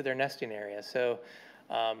way to their nesting area. So,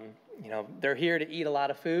 you know, they're here to eat a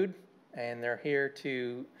lot of food, and they're here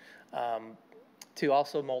to to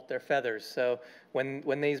also molt their feathers. So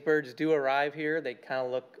when these birds do arrive here, they kind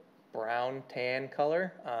of look brown, tan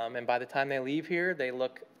color. And by the time they leave here, they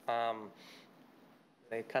look,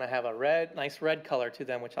 they kind of have a nice red color to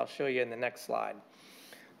them, which I'll show you in the next slide.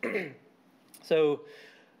 So,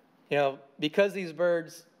 you know, because these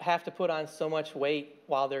birds have to put on so much weight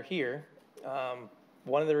while they're here,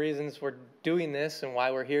 one of the reasons we're doing this and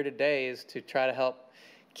why we're here today is to try to help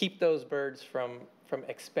keep those birds from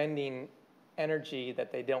expending energy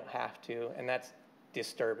that they don't have to, and that's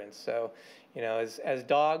disturbance. So, you know, as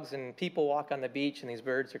dogs and people walk on the beach and these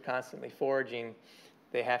birds are constantly foraging,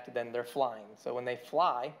 they have to they're flying. So when they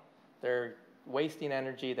fly, they're wasting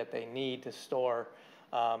energy that they need to store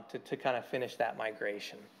to kind of finish that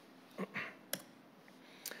migration.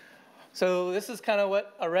 So this is kind of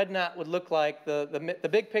what a red knot would look like. The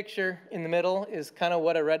big picture in the middle is kind of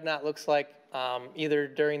what a red knot looks like either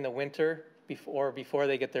during the winter before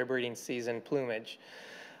they get their breeding season plumage.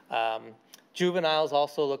 Juveniles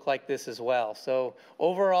also look like this as well. So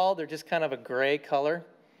overall, they're just kind of a gray color.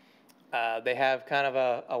 They have kind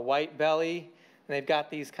of a white belly, and they've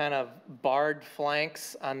got these kind of barred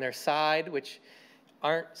flanks on their side, which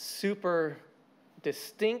aren't super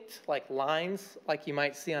distinct, like lines like you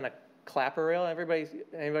might see on a clapper rail.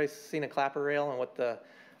 Anybody's seen a clapper rail and what the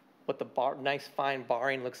nice fine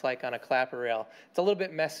barring looks like on a clapper rail? It's a little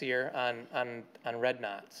bit messier on red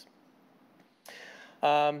knots.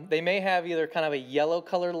 They may have either kind of a yellow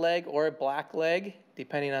colored leg or a black leg,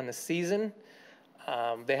 depending on the season.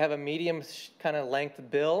 They have a medium kind of length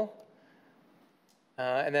bill.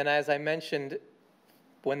 And then, as I mentioned,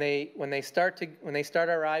 when they start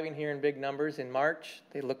arriving here in big numbers in March,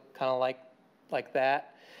 they look kind of like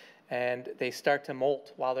that, and they start to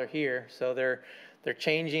molt while they're here. So they're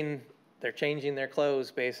changing their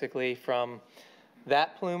clothes basically from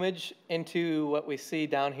that plumage into what we see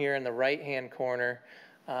down here in the right-hand corner,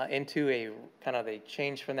 into they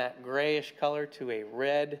change from that grayish color to a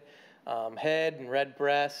red head and red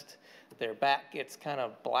breast. Their back gets kind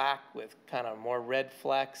of black with kind of more red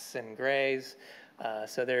flecks and grays.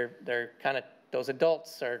 So they're kind of, those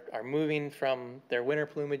adults are moving from their winter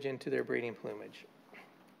plumage into their breeding plumage.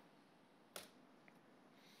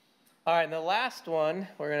 All right, and the last one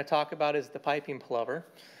we're going to talk about is the piping plover.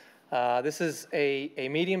 This is a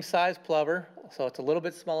medium-sized plover, so it's a little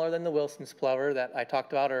bit smaller than the Wilson's plover that I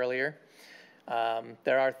talked about earlier.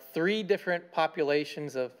 There are 3 different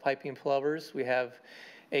populations of piping plovers. We have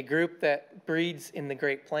a group that breeds in the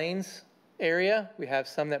Great Plains area. We have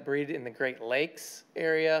some that breed in the Great Lakes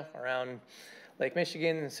area around Lake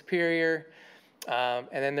Michigan and Superior. And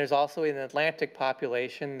then there's also an Atlantic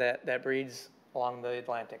population that breeds along the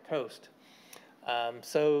Atlantic coast.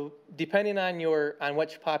 So depending on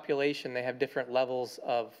which population, they have different levels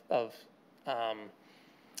of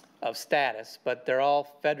status, but they're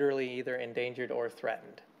all federally either endangered or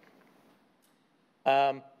threatened.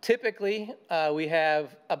 Typically, we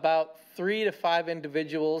have about 3 to 5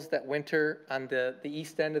 individuals that winter on the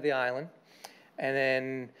east end of the island, and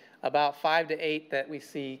then about 5 to 8 that we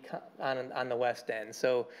see on the west end.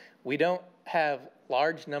 So we don't have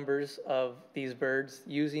large numbers of these birds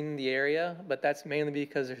using the area, but that's mainly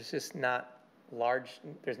because there's not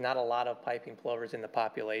a lot of piping plovers in the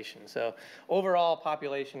population. So overall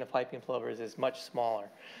population of piping plovers is much smaller.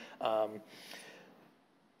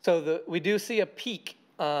 So we do see a peak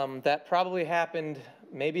that probably happened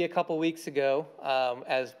maybe a couple weeks ago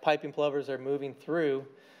as piping plovers are moving through.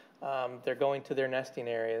 They're going to their nesting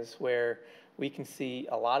areas where we can see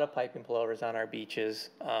a lot of piping plovers on our beaches.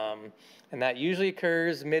 And that usually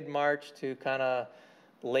occurs mid-March to kind of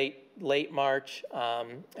late March.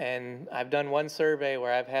 And I've done one survey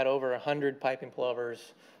where I've had over 100 piping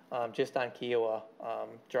plovers just on Kiowa.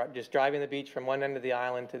 Just driving the beach from one end of the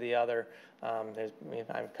island to the other.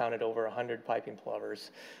 I've counted over 100 piping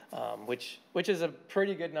plovers, which is a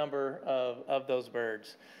pretty good number of those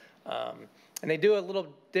birds. And they do a little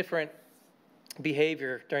different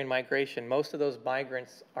behavior during migration. Most of those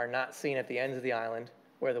migrants are not seen at the ends of the island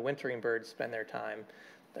where the wintering birds spend their time.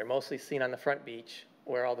 They're mostly seen on the front beach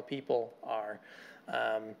where all the people are.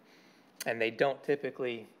 And they don't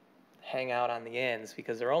typically hang out on the ends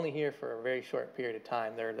because they're only here for a very short period of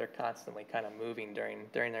time. They're constantly kind of moving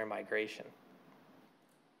during their migration.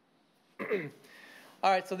 All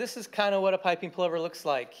right, so this is kind of what a piping plover looks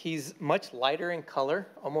like. He's much lighter in color,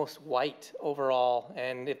 almost white overall,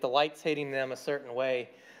 and if the light's hitting them a certain way,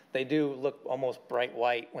 they do look almost bright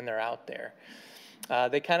white when they're out there.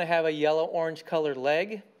 They kind of have a yellow-orange colored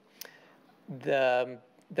leg. The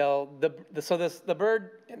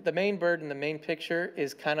main bird in the main picture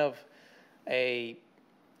is kind of a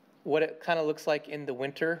what it kind of looks like in the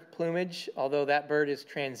winter plumage, although that bird is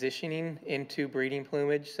transitioning into breeding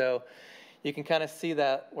plumage. So you can kind of see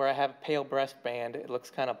that where I have a pale breast band, it looks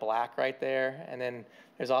kind of black right there. And then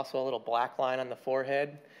there's also a little black line on the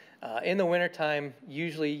forehead. In the wintertime,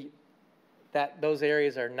 usually those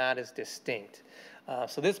areas are not as distinct.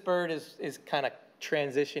 So this bird is kind of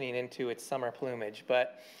transitioning into its summer plumage.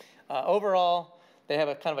 But overall, they have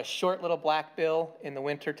a kind of a short little black bill in the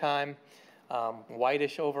wintertime,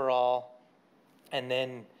 whitish overall. And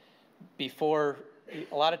then a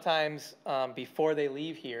lot of times before they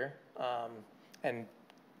leave here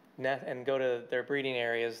and go to their breeding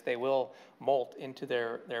areas, they will molt into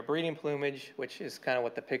their breeding plumage, which is kind of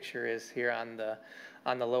what the picture is here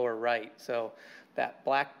on the lower right. So that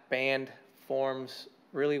black band forms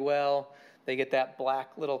really well. They get that black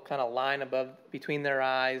little kind of line between their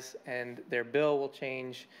eyes, and their bill will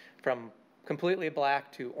change from completely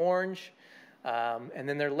black to orange. And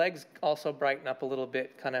then their legs also brighten up a little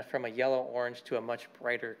bit, kind of from a yellow-orange to a much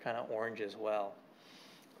brighter kind of orange as well.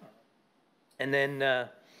 And then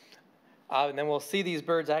we'll see these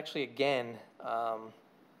birds actually again.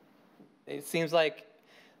 It seems like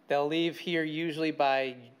they'll leave here usually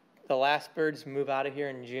by the last birds move out of here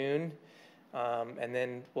in June. And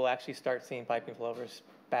then we'll actually start seeing piping plovers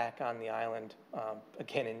back on the island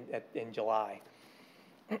again in July.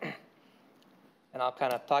 And I'll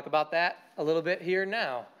kind of talk about that a little bit here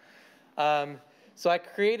now. So I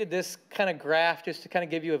created this kind of graph just to kind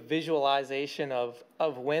of give you a visualization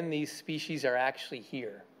of when these species are actually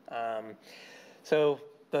here. So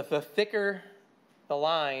the thicker the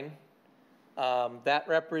line, that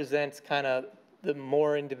represents kind of the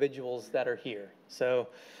more individuals that are here. So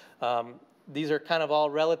these are kind of all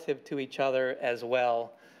relative to each other as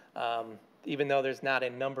well, even though there's not a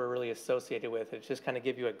number really associated with it. It's just kind of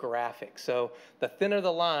give you a graphic. So the thinner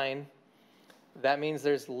the line, that means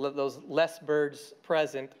there's those less birds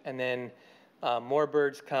present, and then more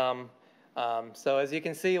birds come. So as you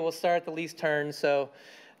can see, we'll start at the least turns. So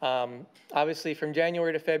obviously from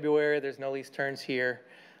January to February, there's no least turns here.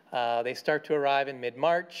 They start to arrive in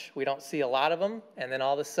mid-March. We don't see a lot of them, and then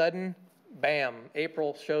all of a sudden, bam,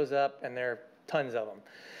 April shows up, and there are tons of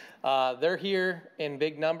them. They're here in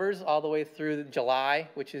big numbers all the way through July,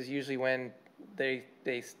 which is usually when they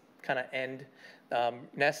kind of end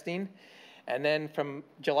nesting. And then from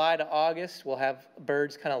July to August, we'll have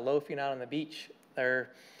birds kind of loafing out on the beach. They're,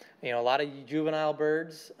 a lot of juvenile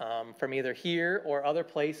birds from either here or other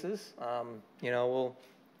places.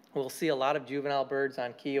 We'll see a lot of juvenile birds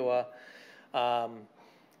on Kiowa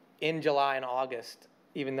in July and August,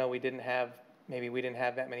 even though we didn't have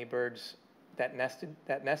that many birds that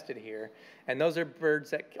nested here. And those are birds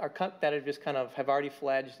that have just kind of have already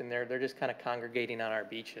fledged, and they're just kind of congregating on our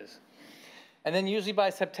beaches. And then usually by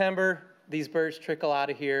September, these birds trickle out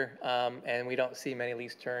of here, and we don't see many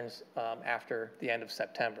least turns after the end of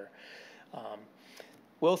September.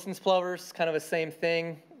 Wilson's plovers, kind of the same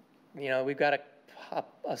thing. We've got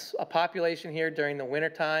a population here during the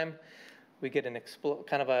wintertime. We get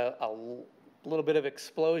kind of a little bit of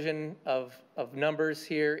explosion of numbers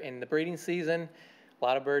here in the breeding season. A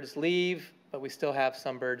lot of birds leave, but we still have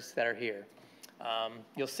some birds that are here.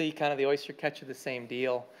 You'll see kind of the oyster catcher, the same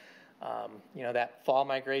deal. That fall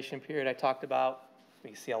migration period I talked about,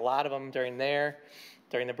 we see a lot of them during there.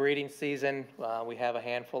 During the breeding season, we have a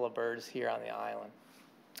handful of birds here on the island.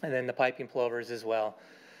 And then the piping plovers as well.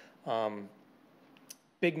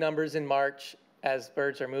 Big numbers in March as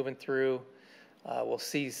birds are moving through. We'll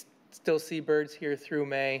still see birds here through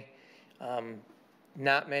May.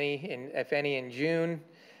 Not many, if any, in June.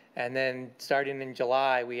 And then starting in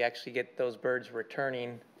July, we actually get those birds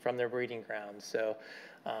returning from their breeding grounds. So,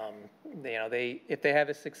 if they have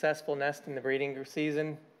a successful nest in the breeding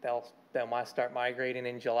season, they'll start migrating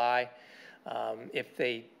in July. If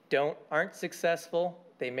they aren't successful,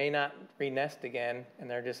 they may not re-nest again, and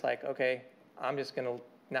they're just like, okay, I'm just going to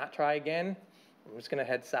not try again. I'm just going to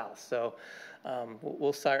head south. So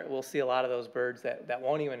we'll see a lot of those birds that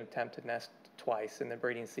won't even attempt to nest twice in the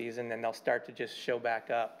breeding season, and they'll start to just show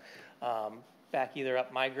back up, either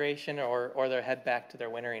up migration or they'll head back to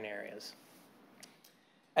their wintering areas.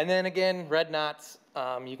 And then again, red knots,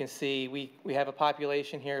 you can see we have a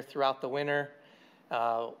population here throughout the winter,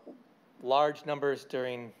 large numbers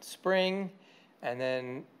during spring, and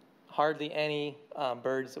then hardly any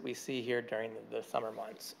birds that we see here during the summer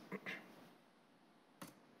months.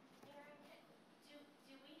 Aaron,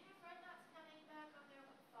 do we have red knots coming back on their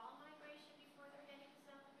fall migration before they're heading to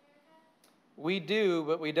South America? We do,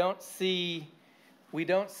 but they don't stage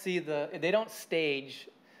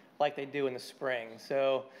like they do in the spring.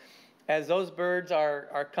 So as those birds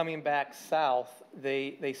are coming back south,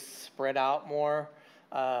 they spread out more.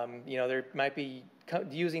 You know, they might be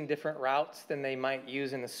using different routes than they might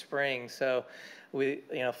use in the spring. So you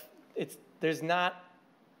know,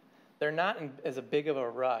 they're not as a big of a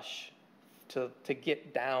rush to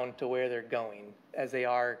get down to where they're going as they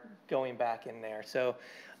are going back in there. So,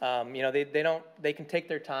 you know, they can take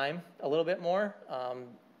their time a little bit more.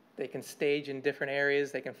 They can stage in different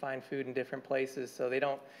areas. They can find food in different places. So they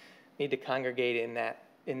don't need to congregate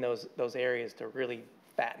in those areas to really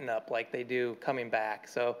fatten up like they do coming back.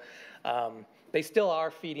 So they still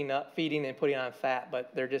are feeding and putting on fat,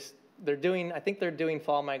 but I think they're doing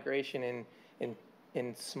fall migration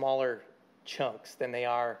in smaller chunks than they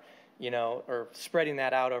are, you know, or spreading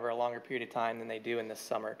that out over a longer period of time than they do in the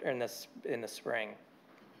summer or in the spring.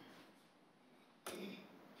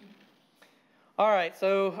 All right,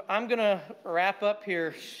 so I'm gonna wrap up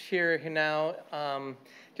here now.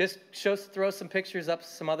 Just throw some pictures up,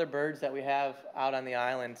 some other birds that we have out on the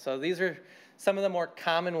island. So these are some of the more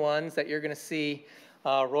common ones that you're gonna see.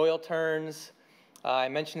 Royal terns. I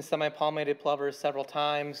mentioned semi-palmated plovers several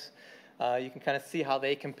times. You can kind of see how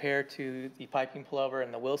they compare to the piping plover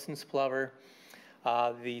and the Wilson's plover.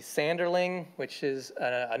 The sanderling, which is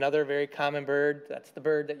another very common bird. That's the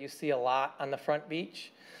bird that you see a lot on the front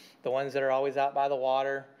beach. The ones that are always out by the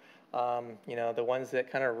water. You know, the ones that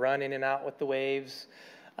kind of run in and out with the waves.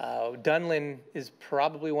 Dunlin is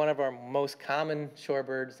probably one of our most common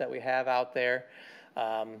shorebirds that we have out there.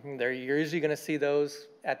 You're usually going to see those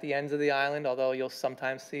at the ends of the island, although you'll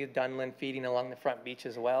sometimes see Dunlin feeding along the front beach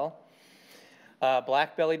as well.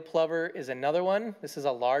 Black-bellied plover is another one. This is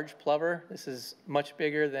a large plover. This is much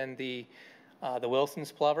bigger than the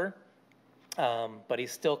Wilson's plover, but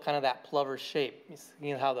he's still kind of that plover shape.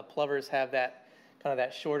 You know how the plovers have that kind of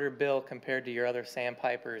that shorter bill compared to your other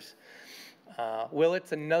sandpipers.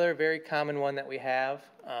 Willet's another very common one that we have,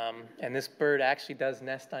 and this bird actually does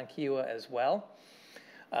nest on Kiowa as well.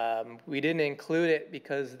 We didn't include it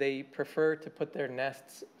because they prefer to put their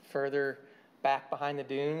nests further back behind the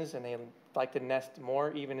dunes, and they like to nest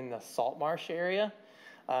more even in the salt marsh area.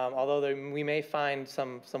 Although we may find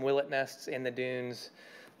some willet nests in the dunes.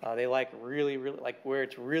 They like really like where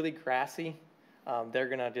it's really grassy. They're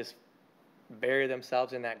gonna just bury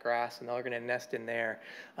themselves in that grass and they're gonna nest in there.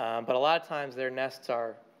 But a lot of times their nests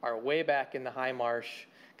are way back in the high marsh,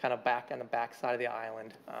 kind of back on the back side of the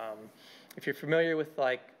island. If you're familiar with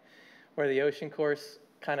like where the ocean course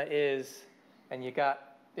kind of is, and you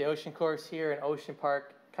got the ocean course here and Ocean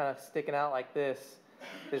Park kind of sticking out like this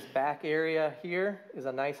back area here is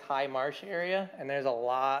a nice high marsh area, and there's a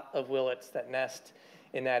lot of willets that nest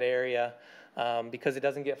in that area because it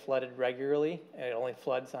doesn't get flooded regularly. It only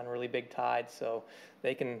floods on really big tides, so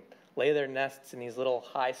they can lay their nests in these little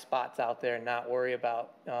high spots out there and not worry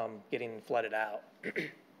about getting flooded out.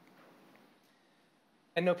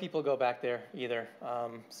 And no people go back there either,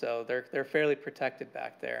 so they're fairly protected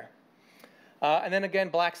back there. And then again,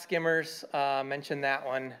 black skimmers, mentioned that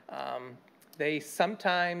one. They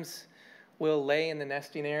sometimes will lay in the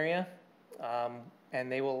nesting area,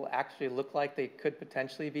 and they will actually look like they could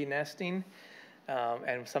potentially be nesting.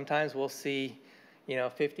 And sometimes we'll see,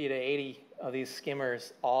 50 to 80 of these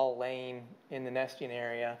skimmers all laying in the nesting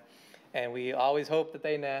area. And we always hope that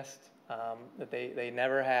they nest, that they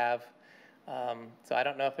never have. So I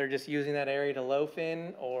don't know if they're just using that area to loaf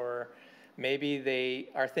in, or maybe they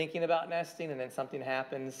are thinking about nesting and then something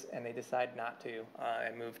happens and they decide not to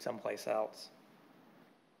and move someplace else.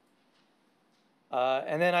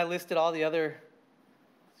 And then I listed all the other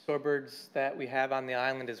shorebirds that we have on the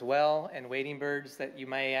island as well, and wading birds that you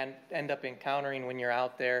may end up encountering when you're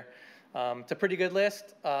out there. It's a pretty good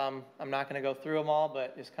list. I'm not going to go through them all,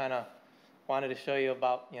 but just kind of wanted to show you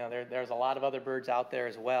about, there's a lot of other birds out there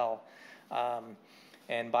as well.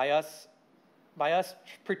 And by us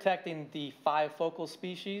protecting the 5 focal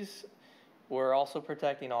species, we're also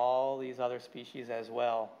protecting all these other species as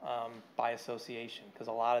well by association, because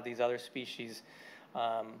a lot of these other species,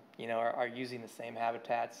 are using the same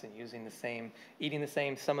habitats and eating the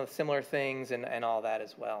same, some of the similar things and all that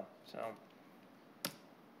as well. So,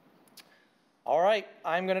 all right,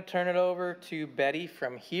 I'm going to turn it over to Betty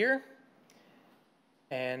from here,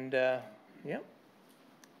 and yeah.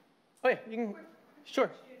 Oh yeah, you can. Sure.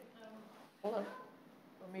 Hold on.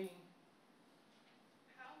 Let me.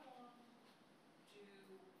 How long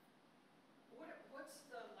what's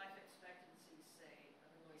the life expectancy, say, of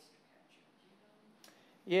an oyster catcher? Do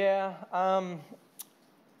you know? Yeah,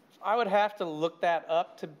 I would have to look that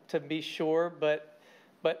up to be sure, but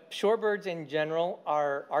shorebirds in general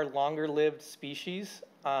are longer-lived species.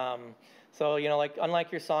 So, you know, like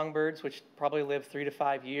unlike your songbirds, which probably live 3 to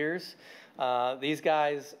 5 years, these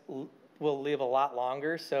guys will live a lot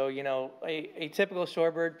longer. So, you know, a typical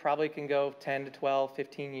shorebird probably can go 10 to 12,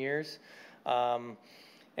 15 years.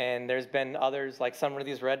 And there's been others, like some of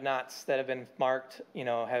these red knots that have been marked, you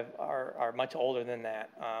know, are much older than that.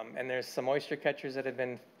 And there's some oyster catchers that have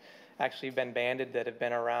actually been banded that have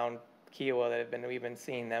been around Kiowa we've been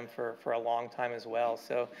seeing them for a long time as well.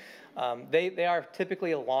 So they are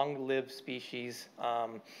typically a long-lived species,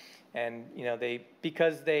 and you know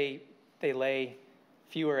because they lay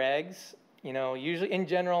fewer eggs. You know, usually in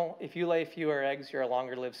general, if you lay fewer eggs, you're a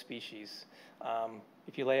longer-lived species.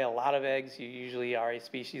 If you lay a lot of eggs, you usually are a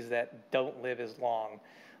species that don't live as long.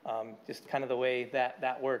 Just kind of the way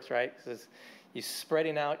that works, right? Because you're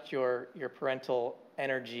spreading out your parental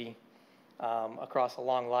energy across a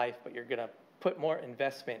long life, but you're going to put more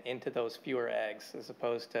investment into those fewer eggs as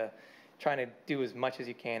opposed to trying to do as much as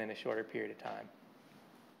you can in a shorter period of time.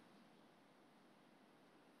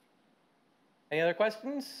 Any other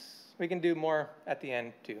questions? We can do more at the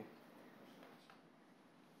end too.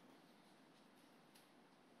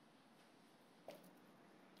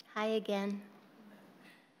 Hi again.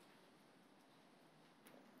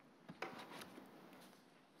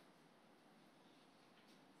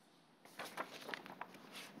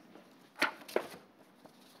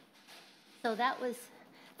 So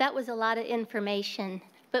that was a lot of information,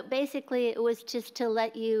 but basically it was just to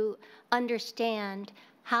let you understand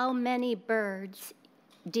how many birds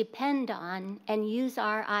depend on and use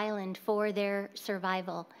our island for their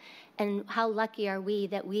survival. And how lucky are we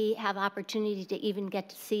that we have opportunity to even get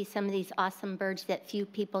to see some of these awesome birds that few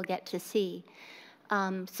people get to see.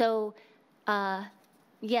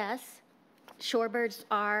 Yes, shorebirds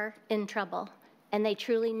are in trouble, and they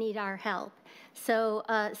truly need our help. So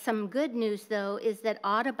some good news, though, is that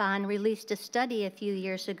Audubon released a study a few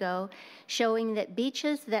years ago showing that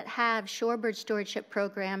beaches that have shorebird stewardship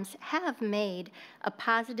programs have made a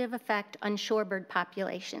positive effect on shorebird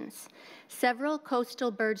populations. Several coastal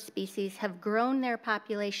bird species have grown their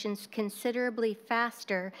populations considerably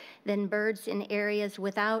faster than birds in areas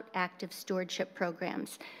without active stewardship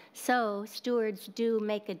programs. So stewards do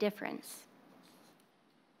make a difference.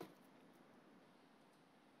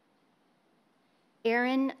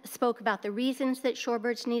 Aaron spoke about the reasons that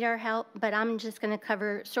shorebirds need our help, but I'm just going to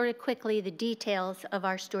cover sort of quickly the details of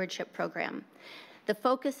our stewardship program. The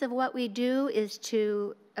focus of what we do is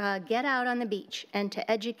to get out on the beach and to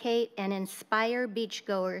educate and inspire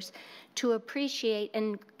beachgoers to appreciate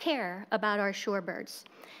and care about our shorebirds.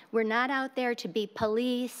 We're not out there to be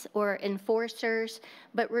police or enforcers,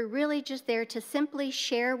 but we're really just there to simply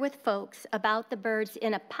share with folks about the birds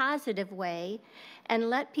in a positive way and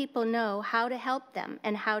let people know how to help them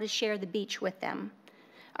and how to share the beach with them.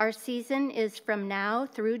 Our season is from now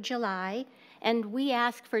through July, and we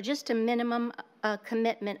ask for just a minimum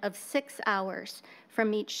commitment of 6 hours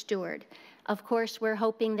from each steward. Of course, we're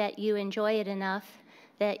hoping that you enjoy it enough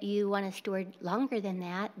that you want to steward longer than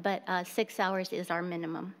that, but 6 hours is our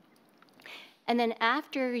minimum. And then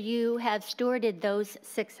after you have stewarded those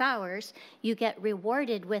 6 hours, you get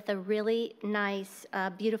rewarded with a really nice,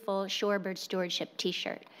 beautiful Shorebird Stewardship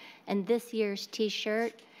t-shirt. And this year's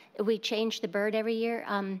t-shirt, we change the bird every year.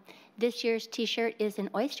 This year's t-shirt is an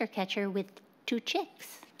oyster catcher with 2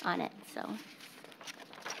 chicks on it, so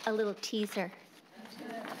a little teaser.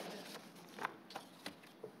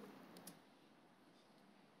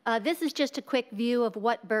 This is just a quick view of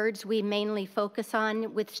what birds we mainly focus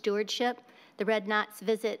on with stewardship. The red knots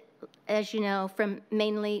visit, as you know, from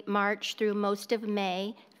mainly March through most of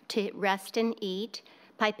May to rest and eat.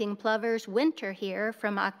 Piping plovers winter here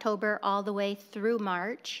from October all the way through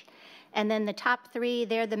March. And then the top 3,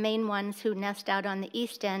 they're the main ones who nest out on the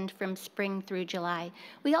east end from spring through July.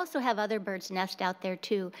 We also have other birds nest out there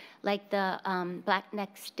too, like the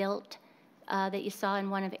black-necked stilt that you saw in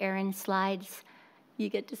one of Aaron's slides. You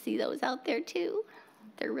get to see those out there too.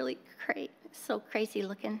 They're really so crazy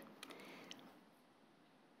looking.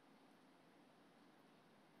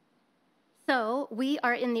 So we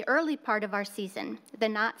are in the early part of our season. The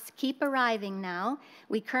knots keep arriving now.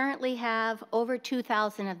 We currently have over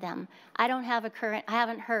 2,000 of them. I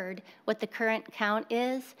haven't heard what the current count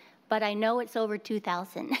is, but I know it's over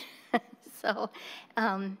 2,000. So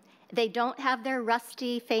they don't have their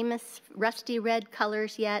famous rusty red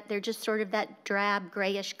colors yet. They're just sort of that drab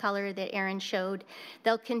grayish color that Aaron showed.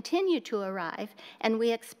 They'll continue to arrive, and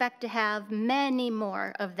we expect to have many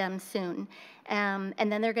more of them soon. And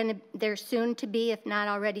then they're soon to be, if not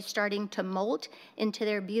already starting to molt into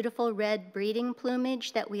their beautiful red breeding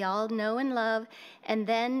plumage that we all know and love. And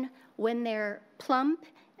then when they're plump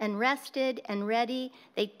and rested and ready.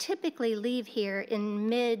 They typically leave here in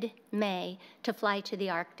mid-May to fly to the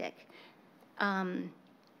Arctic.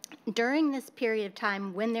 During this period of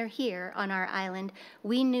time when they're here on our island,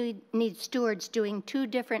 we need stewards doing two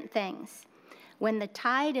different things. When the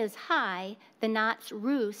tide is high, the knots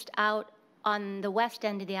roost out on the west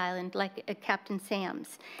end of the island, like at Captain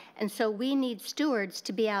Sam's. And so we need stewards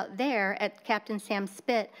to be out there at Captain Sam's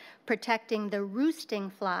Spit protecting the roosting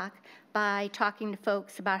flock by talking to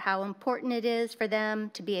folks about how important it is for them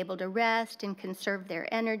to be able to rest and conserve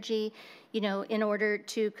their energy, you know, in order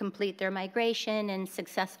to complete their migration and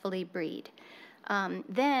successfully breed.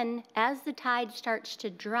 Then, as the tide starts to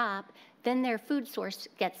drop, then their food source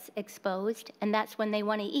gets exposed, and that's when they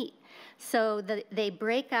want to eat. So they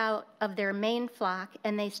break out of their main flock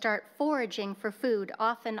and they start foraging for food,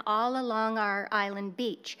 often all along our island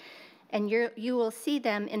beach. And you will see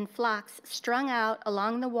them in flocks strung out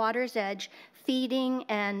along the water's edge, feeding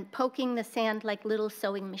and poking the sand like little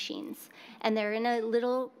sewing machines. And they're in a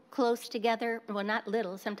little close together, well, not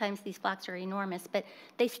little, sometimes these flocks are enormous, but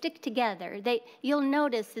they stick together. You'll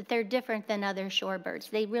notice that they're different than other shorebirds.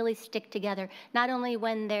 They really stick together, not only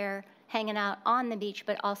when they're hanging out on the beach,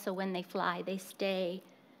 but also when they fly. They stay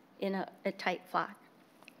in a tight flock.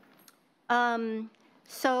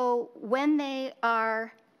 So when they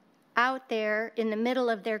are out there in the middle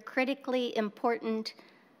of their critically important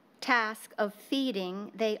task of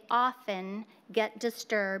feeding, they often get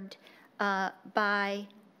disturbed by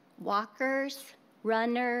walkers,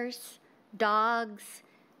 runners, dogs,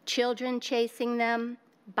 children chasing them,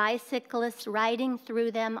 bicyclists riding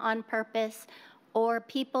through them on purpose, or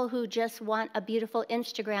people who just want a beautiful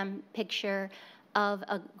Instagram picture of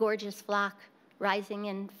a gorgeous flock rising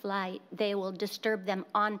in flight. They will disturb them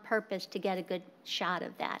on purpose to get a good shot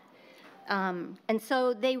of that. And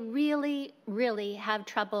so they really, really have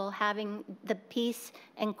trouble having the peace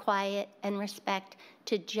and quiet and respect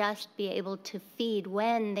to just be able to feed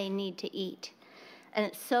when they need to eat. And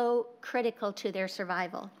it's so critical to their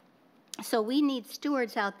survival. So we need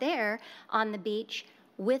stewards out there on the beach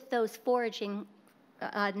with those foraging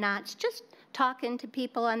knots, just talking to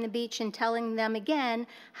people on the beach and telling them again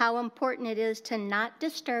how important it is to not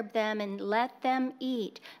disturb them and let them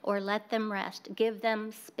eat or let them rest. Give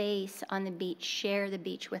them space on the beach, share the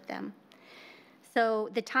beach with them. So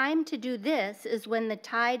the time to do this is when the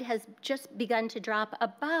tide has just begun to drop,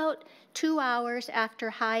 about 2 hours after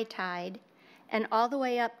high tide and all the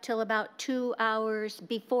way up till about 2 hours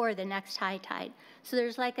before the next high tide. So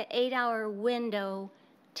there's like an 8-hour window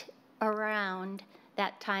around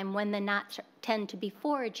that time when the knots tend to be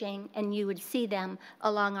foraging, and you would see them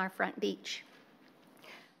along our front beach.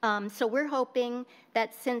 So we're hoping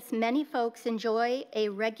that since many folks enjoy a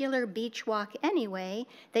regular beach walk anyway,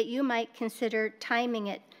 that you might consider timing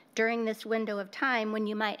it during this window of time when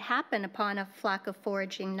you might happen upon a flock of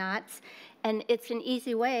foraging knots. And it's an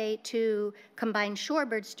easy way to combine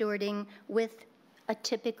shorebird stewarding with a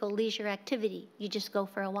typical leisure activity. You just go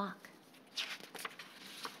for a walk.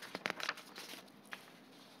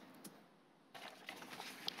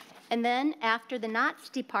 And then after the knots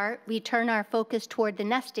depart, we turn our focus toward the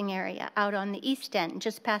nesting area out on the east end,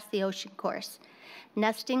 just past the ocean course.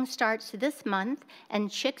 Nesting starts this month, and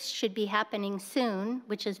chicks should be happening soon,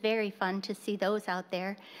 which is very fun to see those out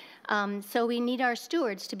there. So we need our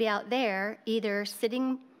stewards to be out there, either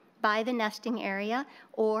sitting by the nesting area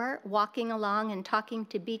or walking along and talking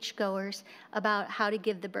to beachgoers about how to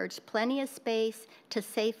give the birds plenty of space to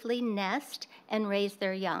safely nest and raise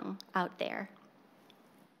their young out there.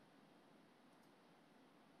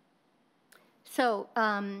 So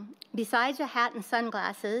besides a hat and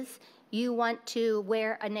sunglasses, you want to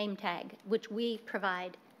wear a name tag, which we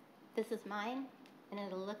provide. This is mine, and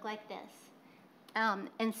it'll look like this.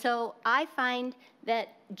 And so I find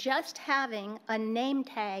that just having a name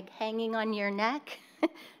tag hanging on your neck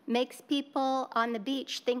makes people on the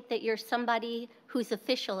beach think that you're somebody who's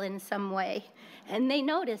official in some way, and they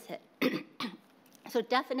notice it. So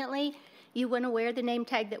definitely, you want to wear the name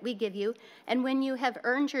tag that we give you. And when you have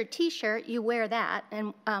earned your T-shirt, you wear that,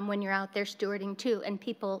 and when you're out there stewarding too, and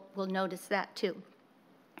people will notice that too.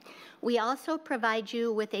 We also provide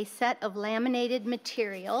you with a set of laminated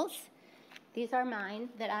materials. These are mine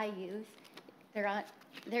that I use.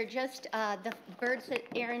 They're just the birds that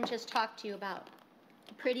Erin just talked to you about.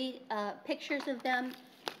 Pretty pictures of them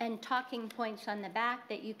and talking points on the back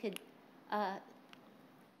that you could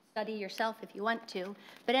study yourself if you want to.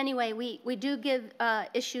 But anyway, we do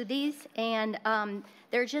issue these, and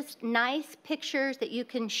they're just nice pictures that you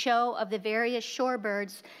can show of the various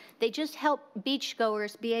shorebirds. They just help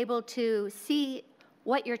beachgoers be able to see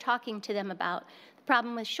what you're talking to them about. The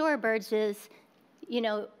problem with shorebirds is you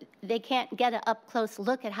know, they can't get an up-close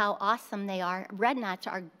look at how awesome they are. Red knots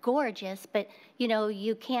are gorgeous, but, you know,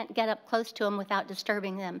 you can't get up close to them without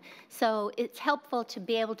disturbing them. So it's helpful to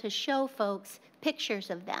be able to show folks pictures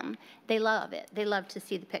of them. They love it. They love to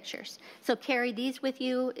see the pictures. So carry these with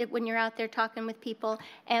you when you're out there talking with people.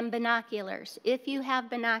 And binoculars. If you have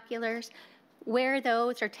binoculars, wear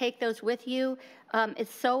those or take those with you.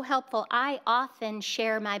 It's so helpful. I often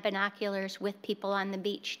share my binoculars with people on the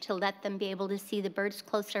beach to let them be able to see the birds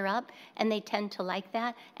closer up, and they tend to like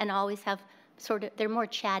that and always have sort of, they're more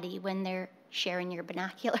chatty when they're sharing your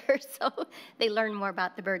binoculars, so they learn more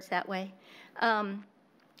about the birds that way.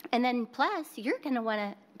 And then plus, you're going to want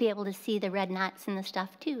to be able to see the red knots and the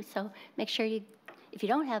stuff too, so make sure you, if you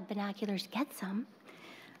don't have binoculars, get some.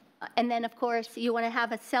 And then, of course, you want to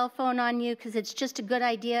have a cell phone on you because it's just a good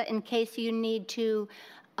idea in case you need to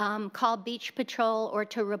call beach patrol or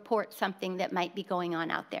to report something that might be going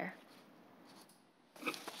on out there.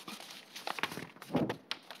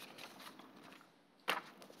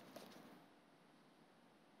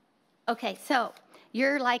 Okay, so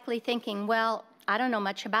you're likely thinking, well, I don't know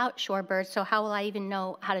much about shorebirds, so how will I even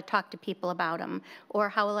know how to talk to people about them? Or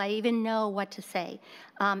how will I even know what to say?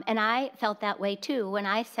 And I felt that way too when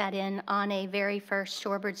I sat in on a very first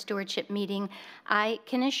shorebird stewardship meeting. I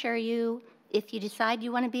can assure you, if you decide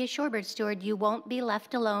you want to be a shorebird steward, you won't be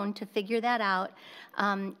left alone to figure that out.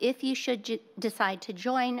 If you should decide to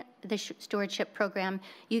join the stewardship program,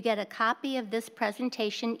 you get a copy of this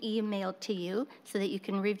presentation emailed to you so that you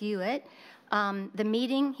can review it. The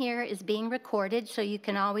meeting here is being recorded, so you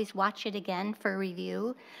can always watch it again for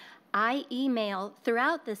review. I email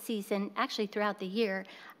throughout the season, actually throughout the year,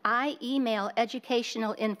 I email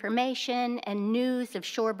educational information and news of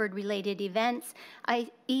shorebird-related events. I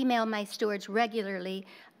email my stewards regularly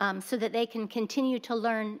so that they can continue to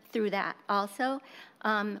learn through that also.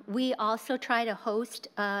 We also try to host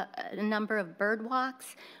a number of bird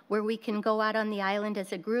walks where we can go out on the island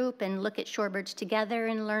as a group and look at shorebirds together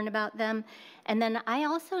and learn about them. And then I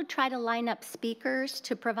also try to line up speakers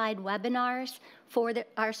to provide webinars for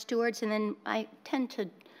our stewards, and then I tend to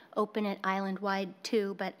open it island-wide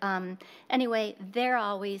too, but anyway, they're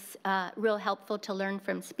always real helpful to learn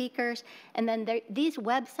from speakers. And then these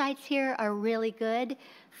websites here are really good,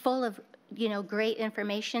 full of, you know, great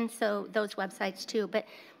information, so those websites too. But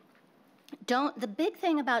the big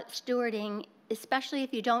thing about stewarding, especially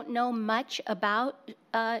if you don't know much about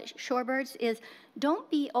shorebirds, is don't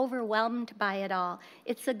be overwhelmed by it all.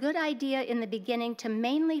 It's a good idea in the beginning to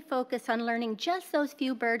mainly focus on learning just those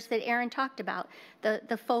few birds that Erin talked about,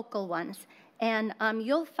 the focal ones. And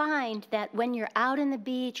you'll find that when you're out on the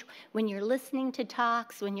beach, when you're listening to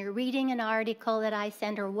talks, when you're reading an article that I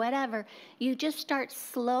send or whatever, you just start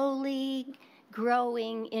slowly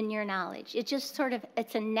growing in your knowledge. It just sort of,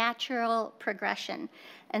 it's a natural progression.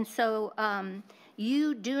 And so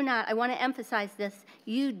you do not, I want to emphasize this,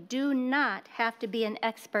 you do not have to be an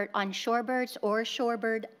expert on shorebirds or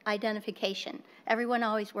shorebird identification. Everyone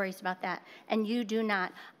always worries about that, and you do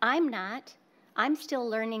not. I'm not. I'm still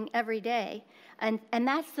learning every day, and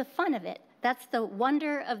that's the fun of it. That's the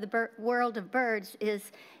wonder of the world of birds,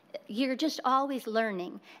 is you're just always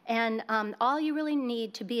learning. And all you really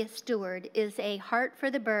need to be a steward is a heart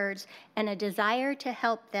for the birds and a desire to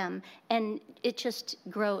help them, and it just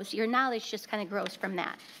grows. Your knowledge just kind of grows from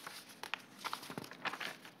that.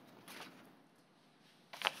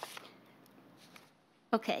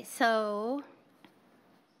 Okay, so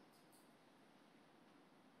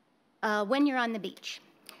when you're on the beach.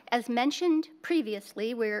 As mentioned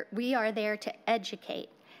previously, we are there to educate.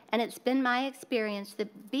 And it's been my experience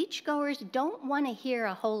that beachgoers don't want to hear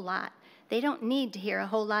a whole lot. They don't need to hear a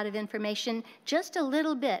whole lot of information, just a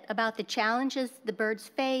little bit about the challenges the birds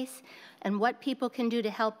face and what people can do to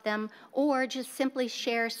help them, or just simply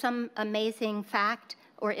share some amazing fact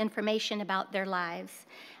or information about their lives.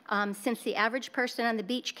 Since the average person on the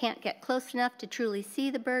beach can't get close enough to truly see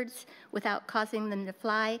the birds without causing them to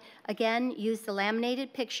fly, again, use the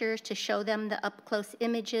laminated pictures to show them the up-close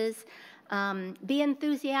images. Be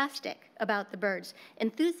enthusiastic about the birds.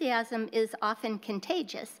 Enthusiasm is often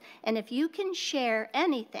contagious, and if you can share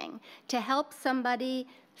anything to help somebody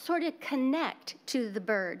sort of connect to the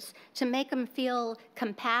birds, to make them feel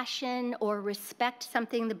compassion or respect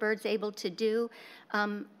something the bird's able to do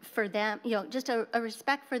for them, you know, just a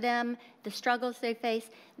respect for them, the struggles they face,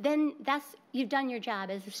 then you've done your job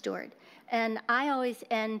as a steward. And I always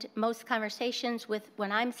end most conversations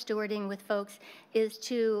when I'm stewarding with folks is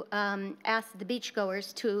to ask the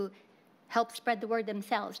beachgoers to help spread the word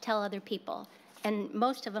themselves, tell other people. And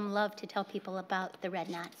most of them love to tell people about the red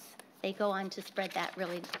knots. They go on to spread that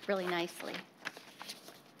really, really nicely.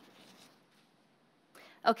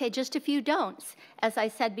 Okay, just a few don'ts. As I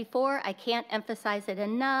said before, I can't emphasize it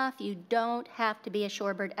enough. You don't have to be a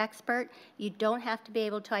shorebird expert. You don't have to be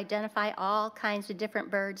able to identify all kinds of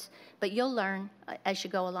different birds, but you'll learn as you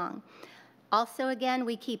go along. Also, again,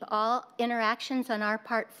 we keep all interactions on our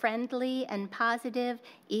part friendly and positive.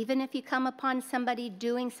 Even if you come upon somebody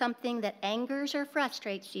doing something that angers or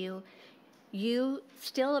frustrates you, you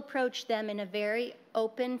still approach them in a very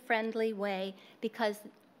open, friendly way because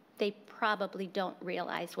they probably don't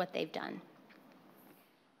realize what they've done.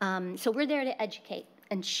 So we're there to educate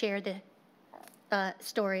and share the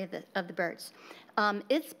story of the birds.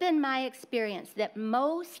 It's been my experience that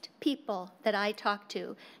most people that I talk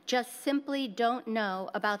to just simply don't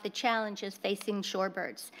know about the challenges facing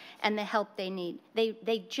shorebirds and the help they need.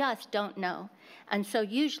 They just don't know. And so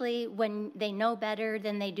usually when they know better,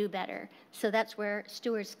 then they do better. So that's where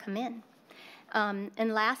stewards come in.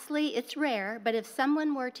 And lastly, it's rare, but if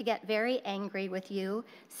someone were to get very angry with you,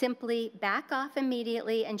 simply back off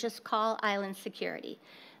immediately and just call island security,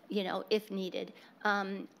 you know, if needed.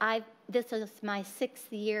 This is my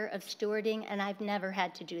 6th year of stewarding, and I've never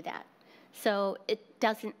had to do that. So it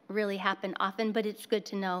doesn't really happen often, but it's good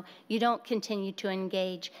to know. You don't continue to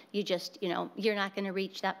engage. You just, you know, you're not going to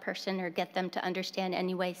reach that person or get them to understand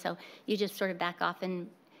anyway, so you just sort of back off, and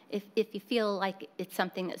if you feel like it's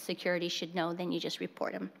something that security should know, then you just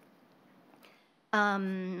report them.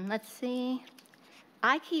 Let's see.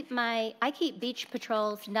 I keep Beach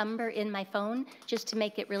Patrol's number in my phone just to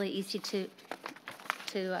make it really easy to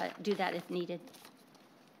do that if needed.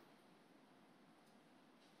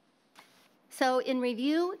 So in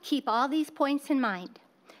review, keep all these points in mind.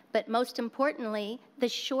 But most importantly, the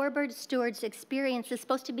Shorebird Stewards experience is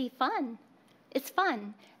supposed to be fun. It's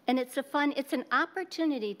fun. And it's an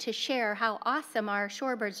opportunity to share how awesome our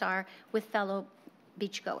shorebirds are with fellow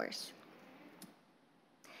beachgoers.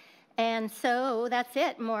 And so that's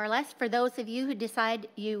it, more or less. For those of you who decide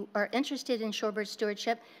you are interested in shorebird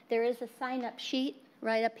stewardship, there is a sign-up sheet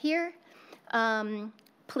right up here.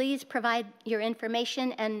 Please provide your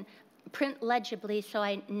information and print legibly so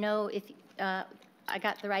I know if I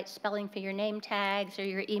got the right spelling for your name tags or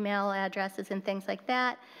your email addresses and things like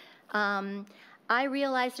that. I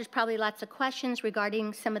realize there's probably lots of questions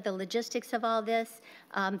regarding some of the logistics of all this.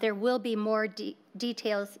 There will be more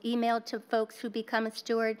details emailed to folks who become a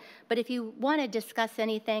steward, but if you want to discuss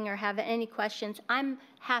anything or have any questions, I'm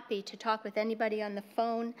happy to talk with anybody on the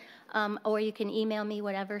phone, or you can email me,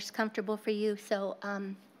 whatever's comfortable for you. So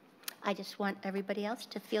I just want everybody else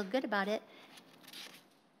to feel good about it.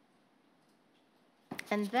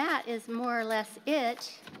 And that is more or less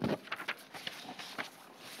it.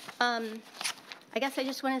 I guess I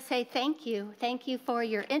just want to say thank you. Thank you for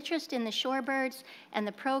your interest in the shorebirds and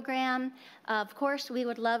the program. Of course, we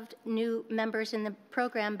would love new members in the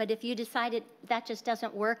program, but if you decided that just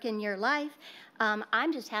doesn't work in your life,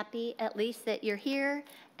 I'm just happy at least that you're here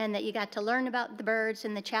and that you got to learn about the birds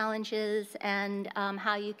and the challenges and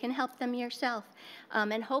how you can help them yourself.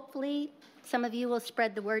 And hopefully some of you will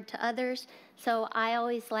spread the word to others. So I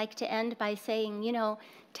always like to end by saying, you know,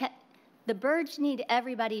 the birds need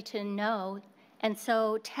everybody to know. And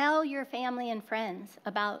so tell your family and friends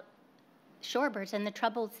about shorebirds and the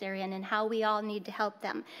troubles they're in and how we all need to help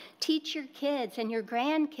them. Teach your kids and your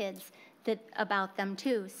grandkids about them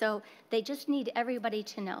too. So they just need everybody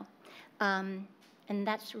to know. And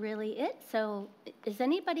that's really it. So does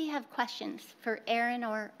anybody have questions for Erin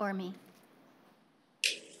or me?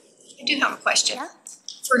 I do have a question. Yeah?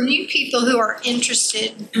 For new people who are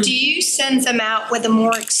interested, do you send them out with a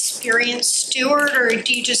more experienced steward, or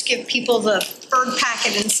do you just give people the bird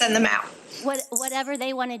packet and send them out? Whatever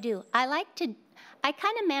they want to do. I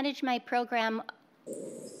kind of manage my program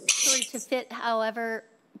sort of to fit however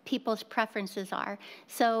people's preferences are.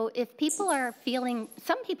 So if people are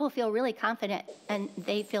some people feel really confident and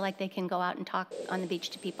they feel like they can go out and talk on the beach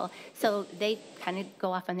to people. So they kind of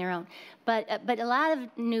go off on their own. But a lot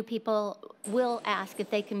of new people will ask if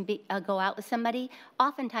they can go out with somebody.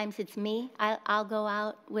 Oftentimes it's me. I'll go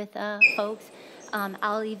out with folks.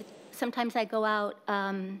 Sometimes I go out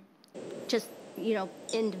just, you know,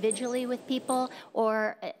 individually with people,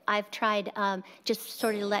 or I've tried just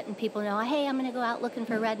sort of letting people know, hey, I'm going to go out looking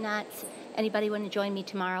for red knots. Anybody want to join me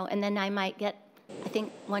tomorrow? And then I might get, I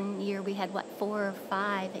think one year we had, 4 or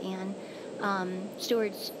 5, and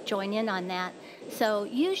stewards join in on that. So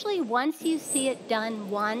usually once you see it done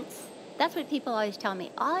once, that's what people always tell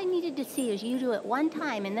me. All I needed to see is you do it one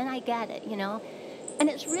time, and then I get it, you know. And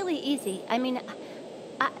it's really easy. I mean,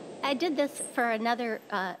 I did this for another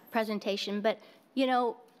presentation, but, you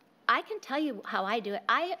know, I can tell you how I do it.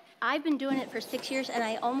 I've been doing it for 6 years, and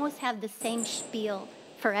I almost have the same spiel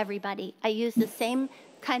for everybody. I use the same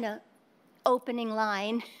kind of opening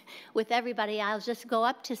line with everybody. I'll just go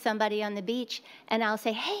up to somebody on the beach and I'll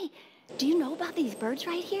say, hey, do you know about these birds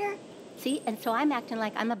right here? See, and so I'm acting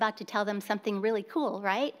like I'm about to tell them something really cool,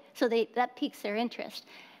 right? So that piques their interest.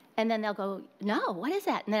 And then they'll go, no, what is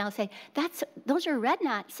that? And then I'll say, those are red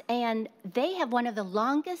knots, and they have one of the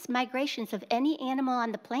longest migrations of any animal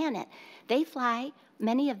on the planet. They fly,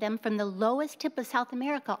 many of them, from the lowest tip of South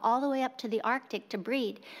America all the way up to the Arctic to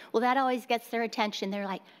breed. Well, that always gets their attention. They're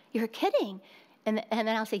like, you're kidding. And then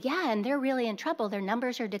I'll say, yeah, and they're really in trouble. Their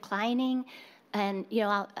numbers are declining. And, you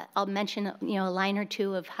know, I'll mention, you know, a line or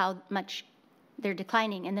two of how much they're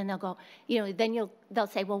declining. And then they'll go, you know, then they'll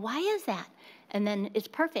say, well, why is that? And then it's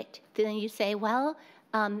perfect. Then you say, well,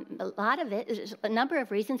 a lot of it is a number of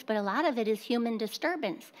reasons, but a lot of it is human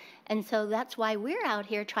disturbance. And so that's why we're out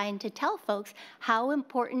here trying to tell folks how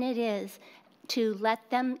important it is to let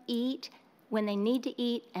them eat when they need to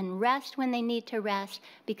eat and rest when they need to rest,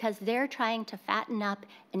 because they're trying to fatten up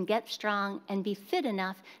and get strong and be fit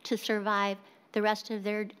enough to survive the rest of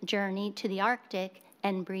their journey to the Arctic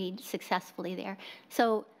and breed successfully there.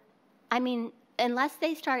 So, I mean, unless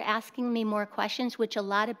they start asking me more questions, which a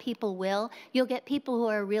lot of people will, you'll get people who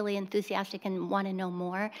are really enthusiastic and want to know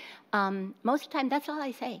more. Most of the time, that's all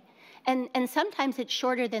I say. And sometimes it's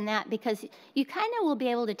shorter than that, because you kind of will be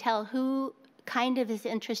able to tell who kind of is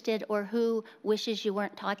interested or who wishes you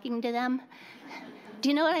weren't talking to them. Do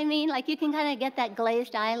you know what I mean? Like, you can kind of get that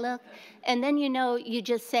glazed eye look. And then, you know, you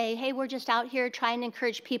just say, hey, we're just out here trying to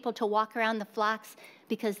encourage people to walk around the flocks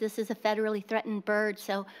because this is a federally threatened bird,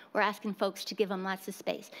 so we're asking folks to give them lots of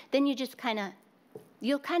space. Then you just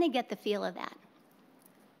you'll kind of get the feel of that.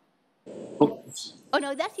 Oh,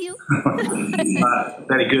 no, that's you.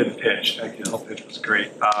 Very good pitch. The whole pitch was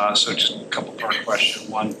great. So just a couple part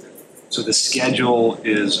question. One, so the schedule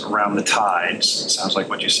is around the tides. It sounds like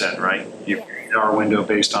what you said, right? You our window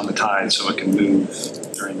based on the tide, so it can move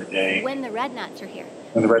during the day. When the red knots are here.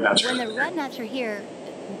 When the red knots are here. When the red knots are here,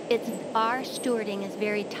 our stewarding is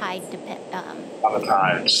very tide on the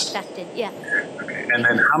tides. Affected, yeah. Okay. And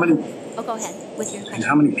then how many? Oh, go ahead with your question. And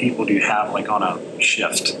how many people do you have, like, on a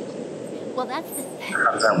shift? Well, that's the thing.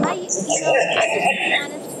 How does that work? I'm just being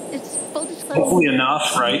honest. It's full disclosure. Hopefully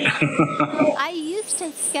enough, right? I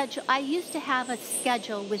used to have a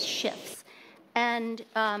schedule with shifts, and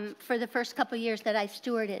for the first couple of years that I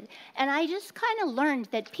stewarded, and I just kind of learned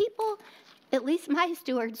that people, at least my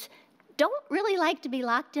stewards, don't really like to be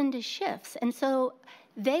locked into shifts, and so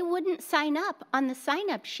they wouldn't sign up on the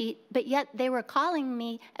sign-up sheet, but yet they were calling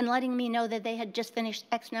me and letting me know that they had just finished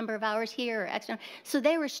X number of hours here or X number. So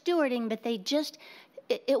they were stewarding, but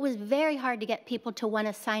it was very hard to get people to want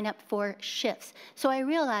to sign up for shifts. So I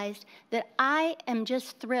realized that I am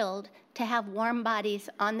just thrilled to have warm bodies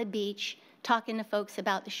on the beach talking to folks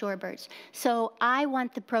about the shorebirds. So I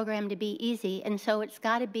want the program to be easy, and so it's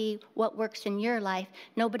got to be what works in your life.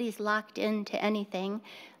 Nobody's locked into anything.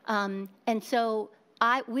 And so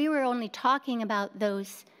we were only talking about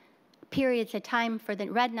those periods of time for the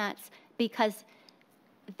red knots because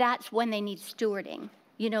that's when they need stewarding,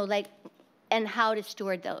 you know, like, and how to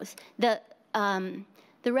steward those. The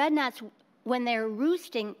red knots, when they're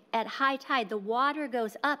roosting at high tide, the water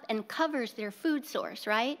goes up and covers their food source,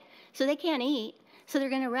 right? So they can't eat, so they're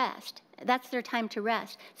going to rest. That's their time to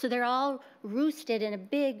rest. So they're all roosted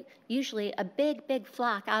in usually a big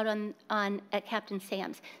flock out at Captain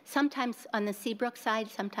Sam's. Sometimes on the Seabrook side,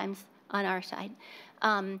 sometimes on our side.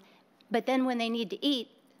 But then when they need to eat,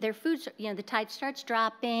 their food, you know, the tide starts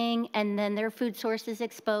dropping, and then their food source is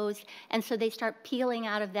exposed, and so they start peeling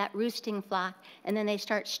out of that roosting flock, and then they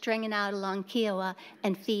start stringing out along Kiowa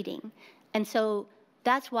and feeding. And so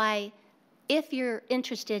that's why, if you're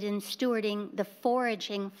interested in stewarding the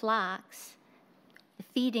foraging flocks, the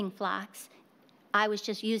feeding flocks, I was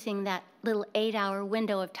just using that little 8-hour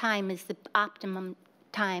window of time as the optimum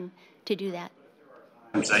time to do that.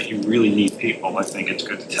 Times that you really need people. I think it's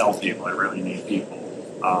good to tell people I really need people.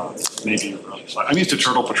 Maybe I'm used to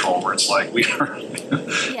Turtle Patrol, where it's like we are.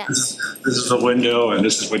 Yes. This is the window, and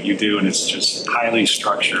this is what you do, and it's just highly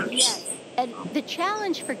structured. Yes. And the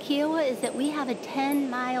challenge for Kiowa is that we have a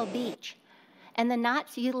 10-mile beach, and the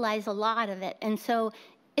knots utilize a lot of it, and so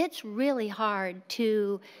it's really hard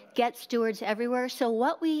to get stewards everywhere. So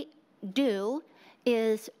what we do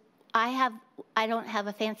is I don't have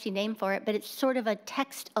a fancy name for it, but it's sort of a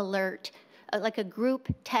text alert, like a group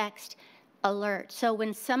text alert. So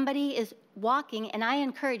when somebody is walking, and I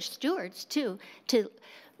encourage stewards too, to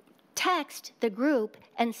text the group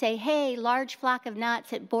and say, hey, large flock of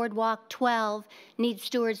knots at Boardwalk 12 need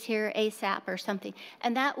stewards here ASAP or something.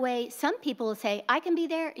 And that way, some people will say, I can be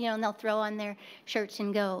there, you know, and they'll throw on their shirts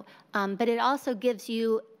and go. But it also gives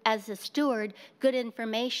you, as a steward, good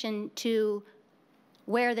information to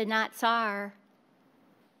where the knots are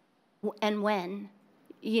and when,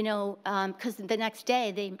 you know, because the next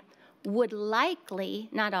day they would likely,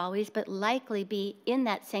 not always, but likely be in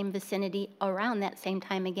that same vicinity around that same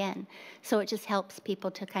time again. So it just helps people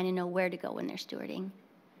to kind of know where to go when they're stewarding.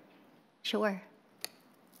 Sure.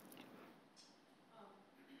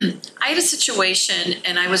 I had a situation,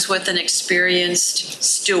 and I was with an experienced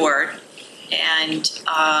steward, and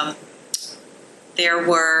there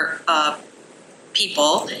were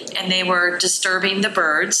people, and they were disturbing the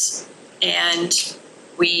birds, and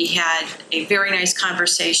we had a very nice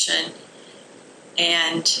conversation,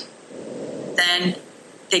 and then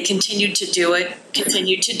they continued to do it,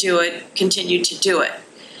 continued to do it, continued to do it.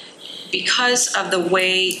 Because of the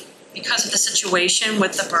situation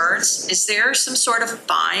with the birds, is there some sort of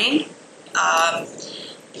fine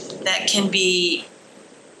that can be?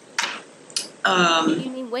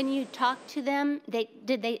 You mean when you talked to them,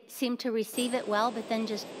 did they seem to receive it well, but then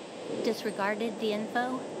just disregarded the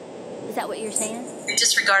info? Is that what you're saying?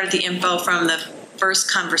 Disregarded the info from the first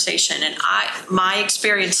conversation, and my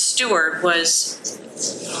experienced steward was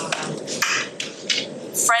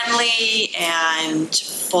friendly and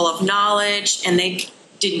full of knowledge, and they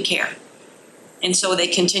didn't care. And so they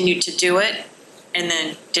continued to do it, and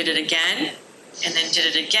then did it again, and then did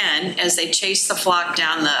it again as they chased the flock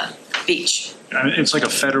down the beach. I mean, it's like a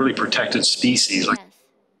federally protected species. Like, Yes.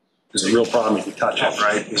 there's a real problem if you touch it,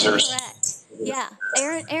 right? Is there? Correct. Yeah.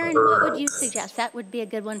 Aaron, what would you suggest? That would be a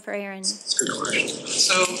good one for Aaron. Good question.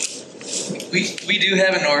 So we do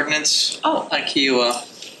have an ordinance on Kiowa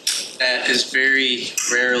that is very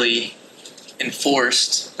rarely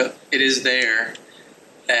enforced, but it is there,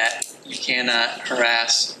 that you cannot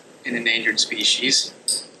harass an endangered species.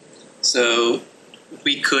 So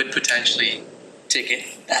we could potentially ticket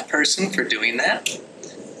that person for doing that.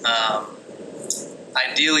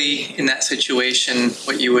 Ideally, in that situation,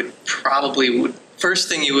 what you would first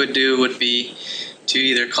thing you would do would be to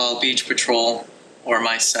either call Beach Patrol or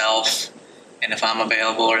myself, and if I'm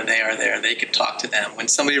available or they are there, they could talk to them. When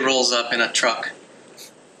somebody rolls up in a truck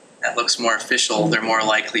that looks more official, they're more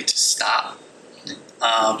likely to stop.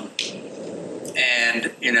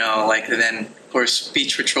 And, you know, like then, of course,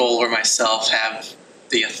 Beach Patrol or myself have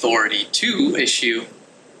the authority to issue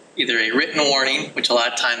either a written warning, which a lot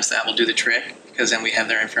of times that will do the trick, because then we have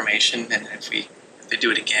their information, and if they do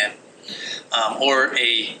it again, or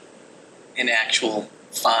an actual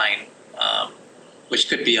fine, which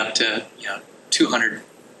could be up to $200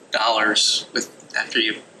 after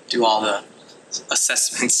you do all the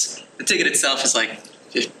assessments. The ticket itself is like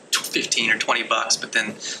 15 or 20 bucks, but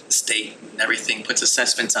then the state and everything puts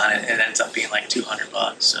assessments on it, and it ends up being like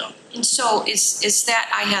 $200. So. And so is that,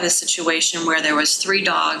 I had a situation where there was 3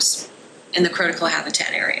 dogs in the critical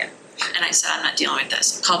habitat area. And I said, I'm not dealing with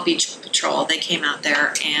this. I called Beach Patrol. They came out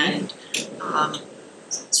there, and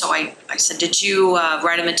so I said, did you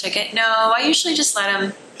write them a ticket? No, I usually just let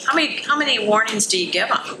them. How many warnings do you give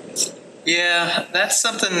them? Yeah, that's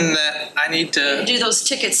something that I need to. Do those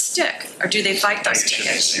tickets stick, or do they fight those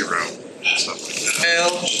tickets? 0. Stuff like that.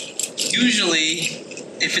 Well, usually,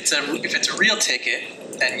 if it's a real ticket,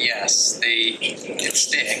 then yes, it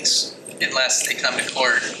sticks, unless they come to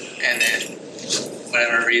court and then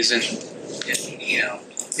whatever reason,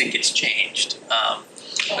 it gets changed.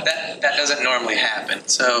 But that doesn't normally happen.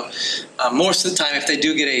 So most of the time, if they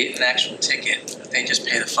do get an actual ticket, they just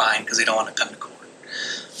pay the fine because they don't want to come to court.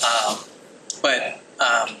 But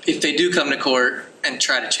if they do come to court and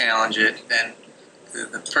try to challenge it, then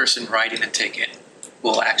the person writing the ticket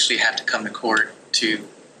will actually have to come to court to,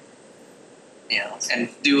 and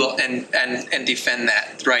defend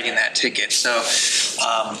that, writing that ticket. So,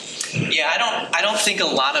 I don't think a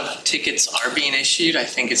lot of tickets are being issued. I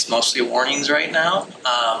think it's mostly warnings right now.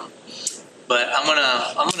 But I'm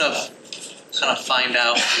gonna kind of find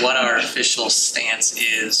out what our official stance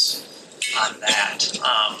is on that,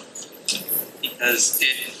 because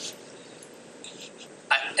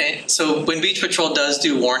so when Beach Patrol does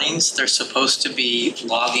do warnings, they're supposed to be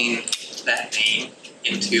logging that name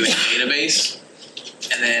into a database,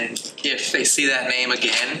 and then if they see that name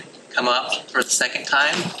again come up for the second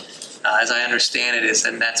time, as I understand it, is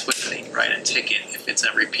then that's when they write a ticket if it's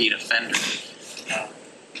a repeat offender.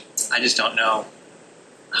 I just don't know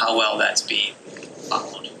how well that's being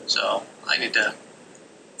followed, so I need to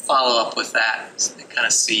follow up with that and kind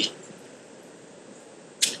of see.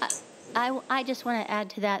 I just want to add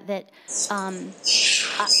to that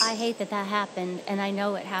I hate that happened, and I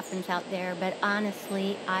know it happens out there, but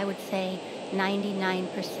honestly, I would say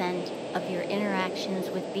 99% of your interactions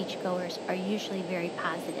with beachgoers are usually very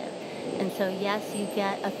positive. And so, yes, you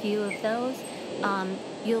get a few of those.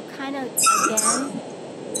 You'll kind of, again,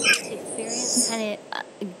 with experience, kind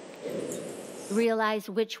of realize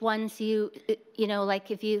which ones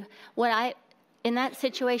like if you, in that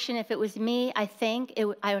situation, if it was me, I think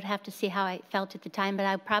I would have to see how I felt at the time, but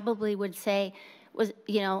I probably would say,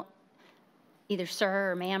 either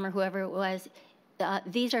sir or ma'am or whoever it was,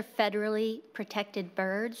 these are federally protected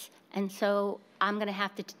birds, and so I'm going to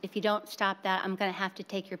have to, if you don't stop that, I'm going to have to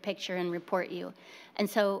take your picture and report you. And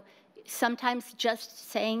so sometimes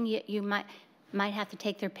just saying you might have to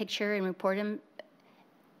take their picture and report them,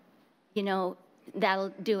 that'll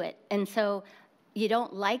do it. And so you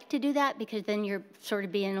don't like to do that because then you're sort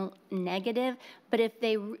of being negative. But if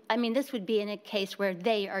this would be in a case where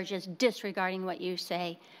they are just disregarding what you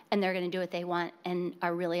say and they're going to do what they want and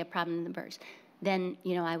are really a problem to the birds, then,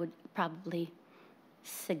 I would probably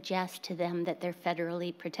suggest to them that they're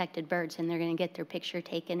federally protected birds and they're going to get their picture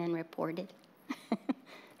taken and reported.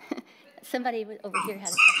 Somebody over here had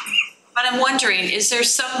a question. But I'm wondering, is there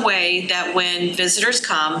some way that when visitors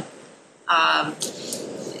come,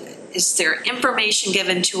 is there information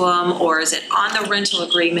given to them, or is it on the rental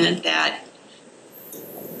agreement that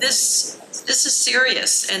this is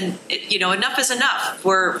serious and enough is enough?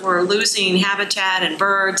 We're losing habitat and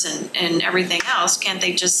birds and everything else. Can't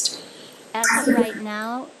they just? As of right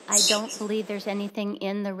now, I don't believe there's anything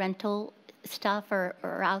in the rental stuff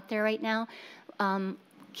or out there right now.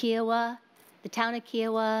 Kiowa, the town of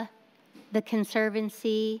Kiowa, the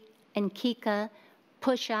Conservancy, and Kika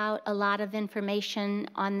push out a lot of information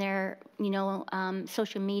on their,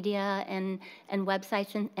 social media and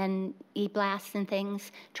websites and e-blasts and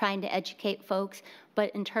things, trying to educate folks.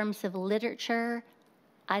 But in terms of literature,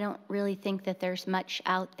 I don't really think that there's much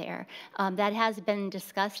out there. That has been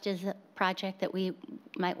discussed as a project that we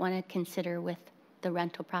might want to consider with the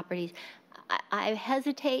rental properties. I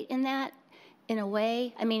hesitate in that. In a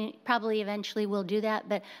way, probably eventually we'll do that,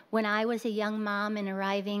 but when I was a young mom and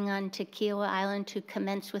arriving onto Kiowa Island to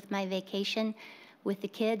commence with my vacation with the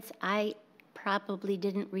kids, I probably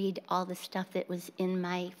didn't read all the stuff that was in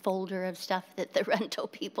my folder of stuff that the rental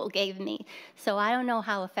people gave me. So I don't know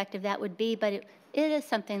how effective that would be, but it is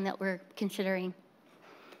something that we're considering.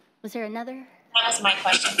 Was there another? That was my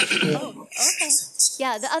question. Oh, okay.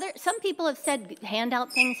 Yeah, some people have said hand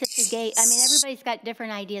out things at the gate. Everybody's got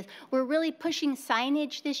different ideas. We're really pushing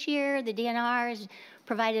signage this year. The DNR has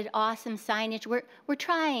provided awesome signage. We're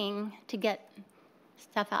trying to get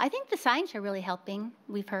stuff out. I think the signs are really helping,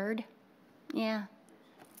 we've heard. Yeah.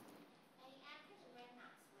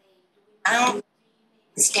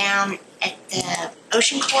 It's down at the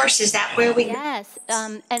ocean course. Is that where we? Yes,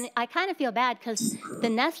 and I kind of feel bad because the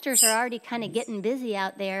nesters are already kind of getting busy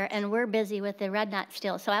out there, and we're busy with the red knot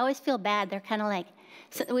still. So I always feel bad. They're kind of like,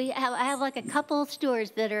 so I have like a couple of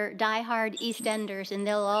stewards that are diehard East Enders, and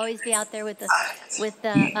they'll always be out there with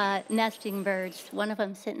the nesting birds. One of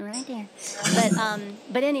them sitting right there.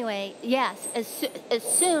 But anyway, yes, as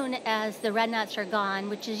soon as the red knots are gone,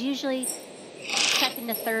 which is usually second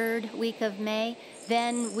to third week of May,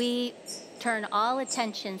 then we turn all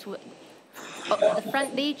attentions. The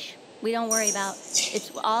front beach, we don't worry about.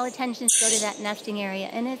 It's all attentions go to that nesting area.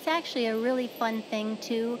 And it's actually a really fun thing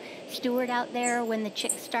to steward out there when the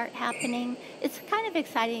chicks start happening. It's kind of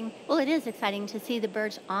exciting. Well, it is exciting to see the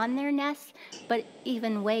birds on their nests, but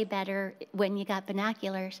even way better when you got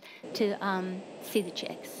binoculars to see the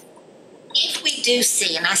chicks. If we do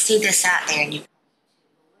see, and I see this out there, and you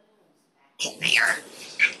in there,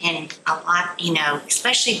 and a lot,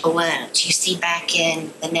 especially balloons, you see back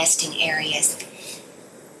in the nesting areas.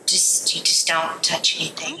 You just don't touch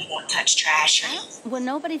anything. You don't touch trash. Well,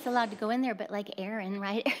 nobody's allowed to go in there, but like Aaron,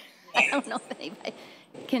 right? I don't know if anybody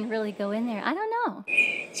can really go in there. I don't know.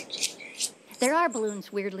 There are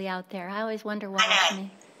balloons weirdly out there. I always wonder why. I know.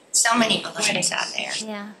 So many balloons out there.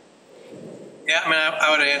 Yeah. Yeah,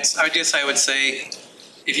 I would say,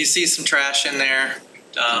 if you see some trash in there,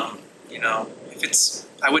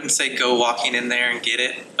 I wouldn't say go walking in there and get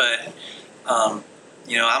it, but I'm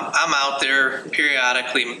out there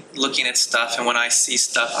periodically looking at stuff, and when I see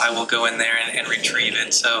stuff, I will go in there and retrieve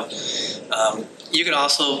it. So you can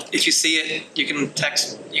also, if you see it, you can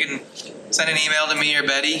send an email to me or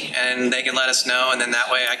Betty, and they can let us know, and then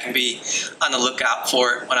that way I can be on the lookout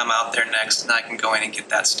for it when I'm out there next, and I can go in and get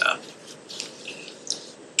that stuff.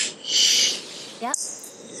 Yep.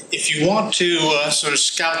 If you want to sort of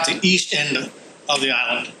scout the east end of the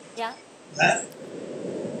island, yeah,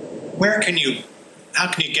 how can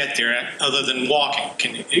you get there other than walking?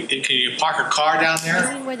 Can you park a car down You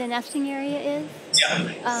there? mean where the nesting area is?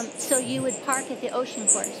 Yeah. So you would park at the ocean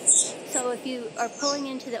course. So if you are pulling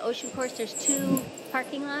into the ocean course, there's 2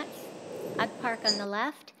 parking lots. I'd park on the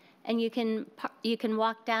left, and you can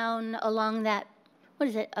walk down along that, what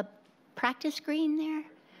is it, a practice green there?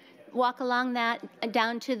 Walk along that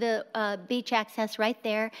down to the beach access right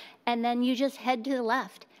there, and then you just head to the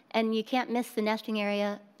left. And you can't miss the nesting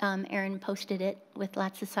area. Erin posted it with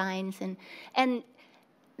lots of signs. And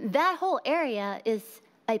that whole area is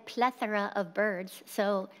a plethora of birds.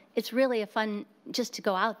 So it's really a fun just to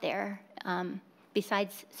go out there.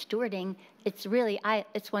 Besides stewarding, it's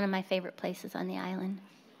one of my favorite places on the island.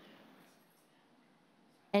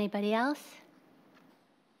 Anybody else?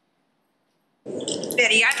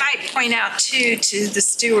 Betty, I might point out too to the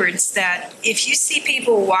stewards that if you see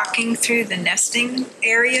people walking through the nesting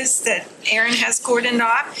areas that Erin has cordoned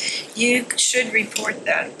off, you should report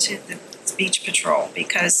that to the beach patrol,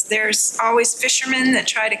 because there's always fishermen that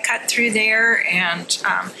try to cut through there, and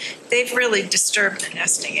they've really disturbed the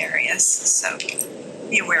nesting areas. So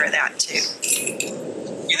be aware of that too.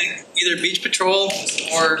 Either beach patrol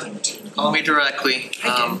or call me directly.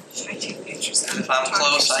 I take pictures. If I'm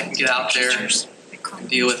close, I can get out there and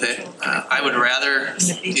deal with it. I would rather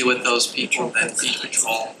deal with those people than beach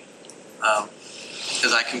patrol,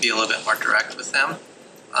 because I can be a little bit more direct with them.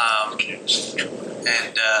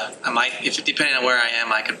 And I might, depending on where I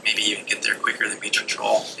am, I could maybe even get there quicker than beach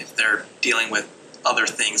patrol if they're dealing with other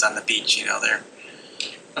things on the beach. You know,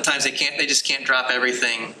 sometimes they just can't drop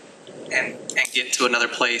everything and get to another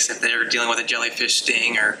place if they're dealing with a jellyfish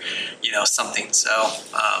sting or, something. So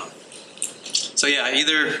yeah,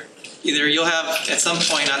 either you'll have, at some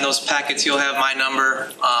point on those packets, you'll have my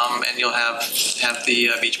number, and you'll have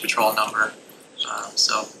the beach patrol number.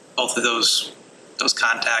 So both of those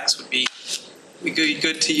contacts would be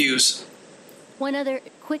good to use. One other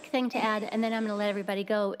quick thing to add, and then I'm going to let everybody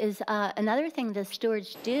go, is another thing the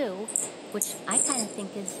stewards do, which I kind of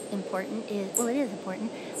think is important, is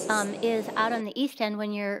important, is out on the east end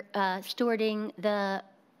when you're stewarding the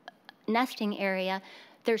nesting area,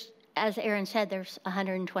 there's, as Erin said, there's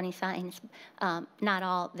 120 signs, not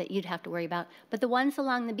all that you'd have to worry about, but the ones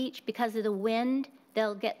along the beach, because of the wind,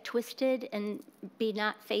 they'll get twisted and be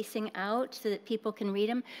not facing out so that people can read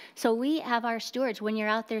them. So we have our stewards, when you're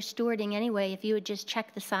out there stewarding anyway, if you would just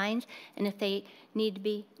check the signs, and if they need to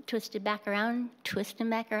be twisted back around, twist them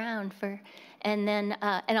back around and then,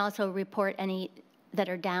 and also report any that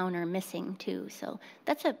are down or missing too. So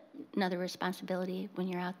that's another responsibility when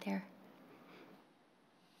you're out there.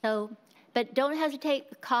 So, but don't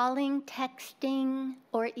hesitate calling, texting,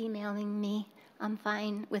 or emailing me. I'm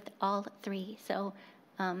fine with all 3. So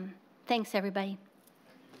thanks, everybody.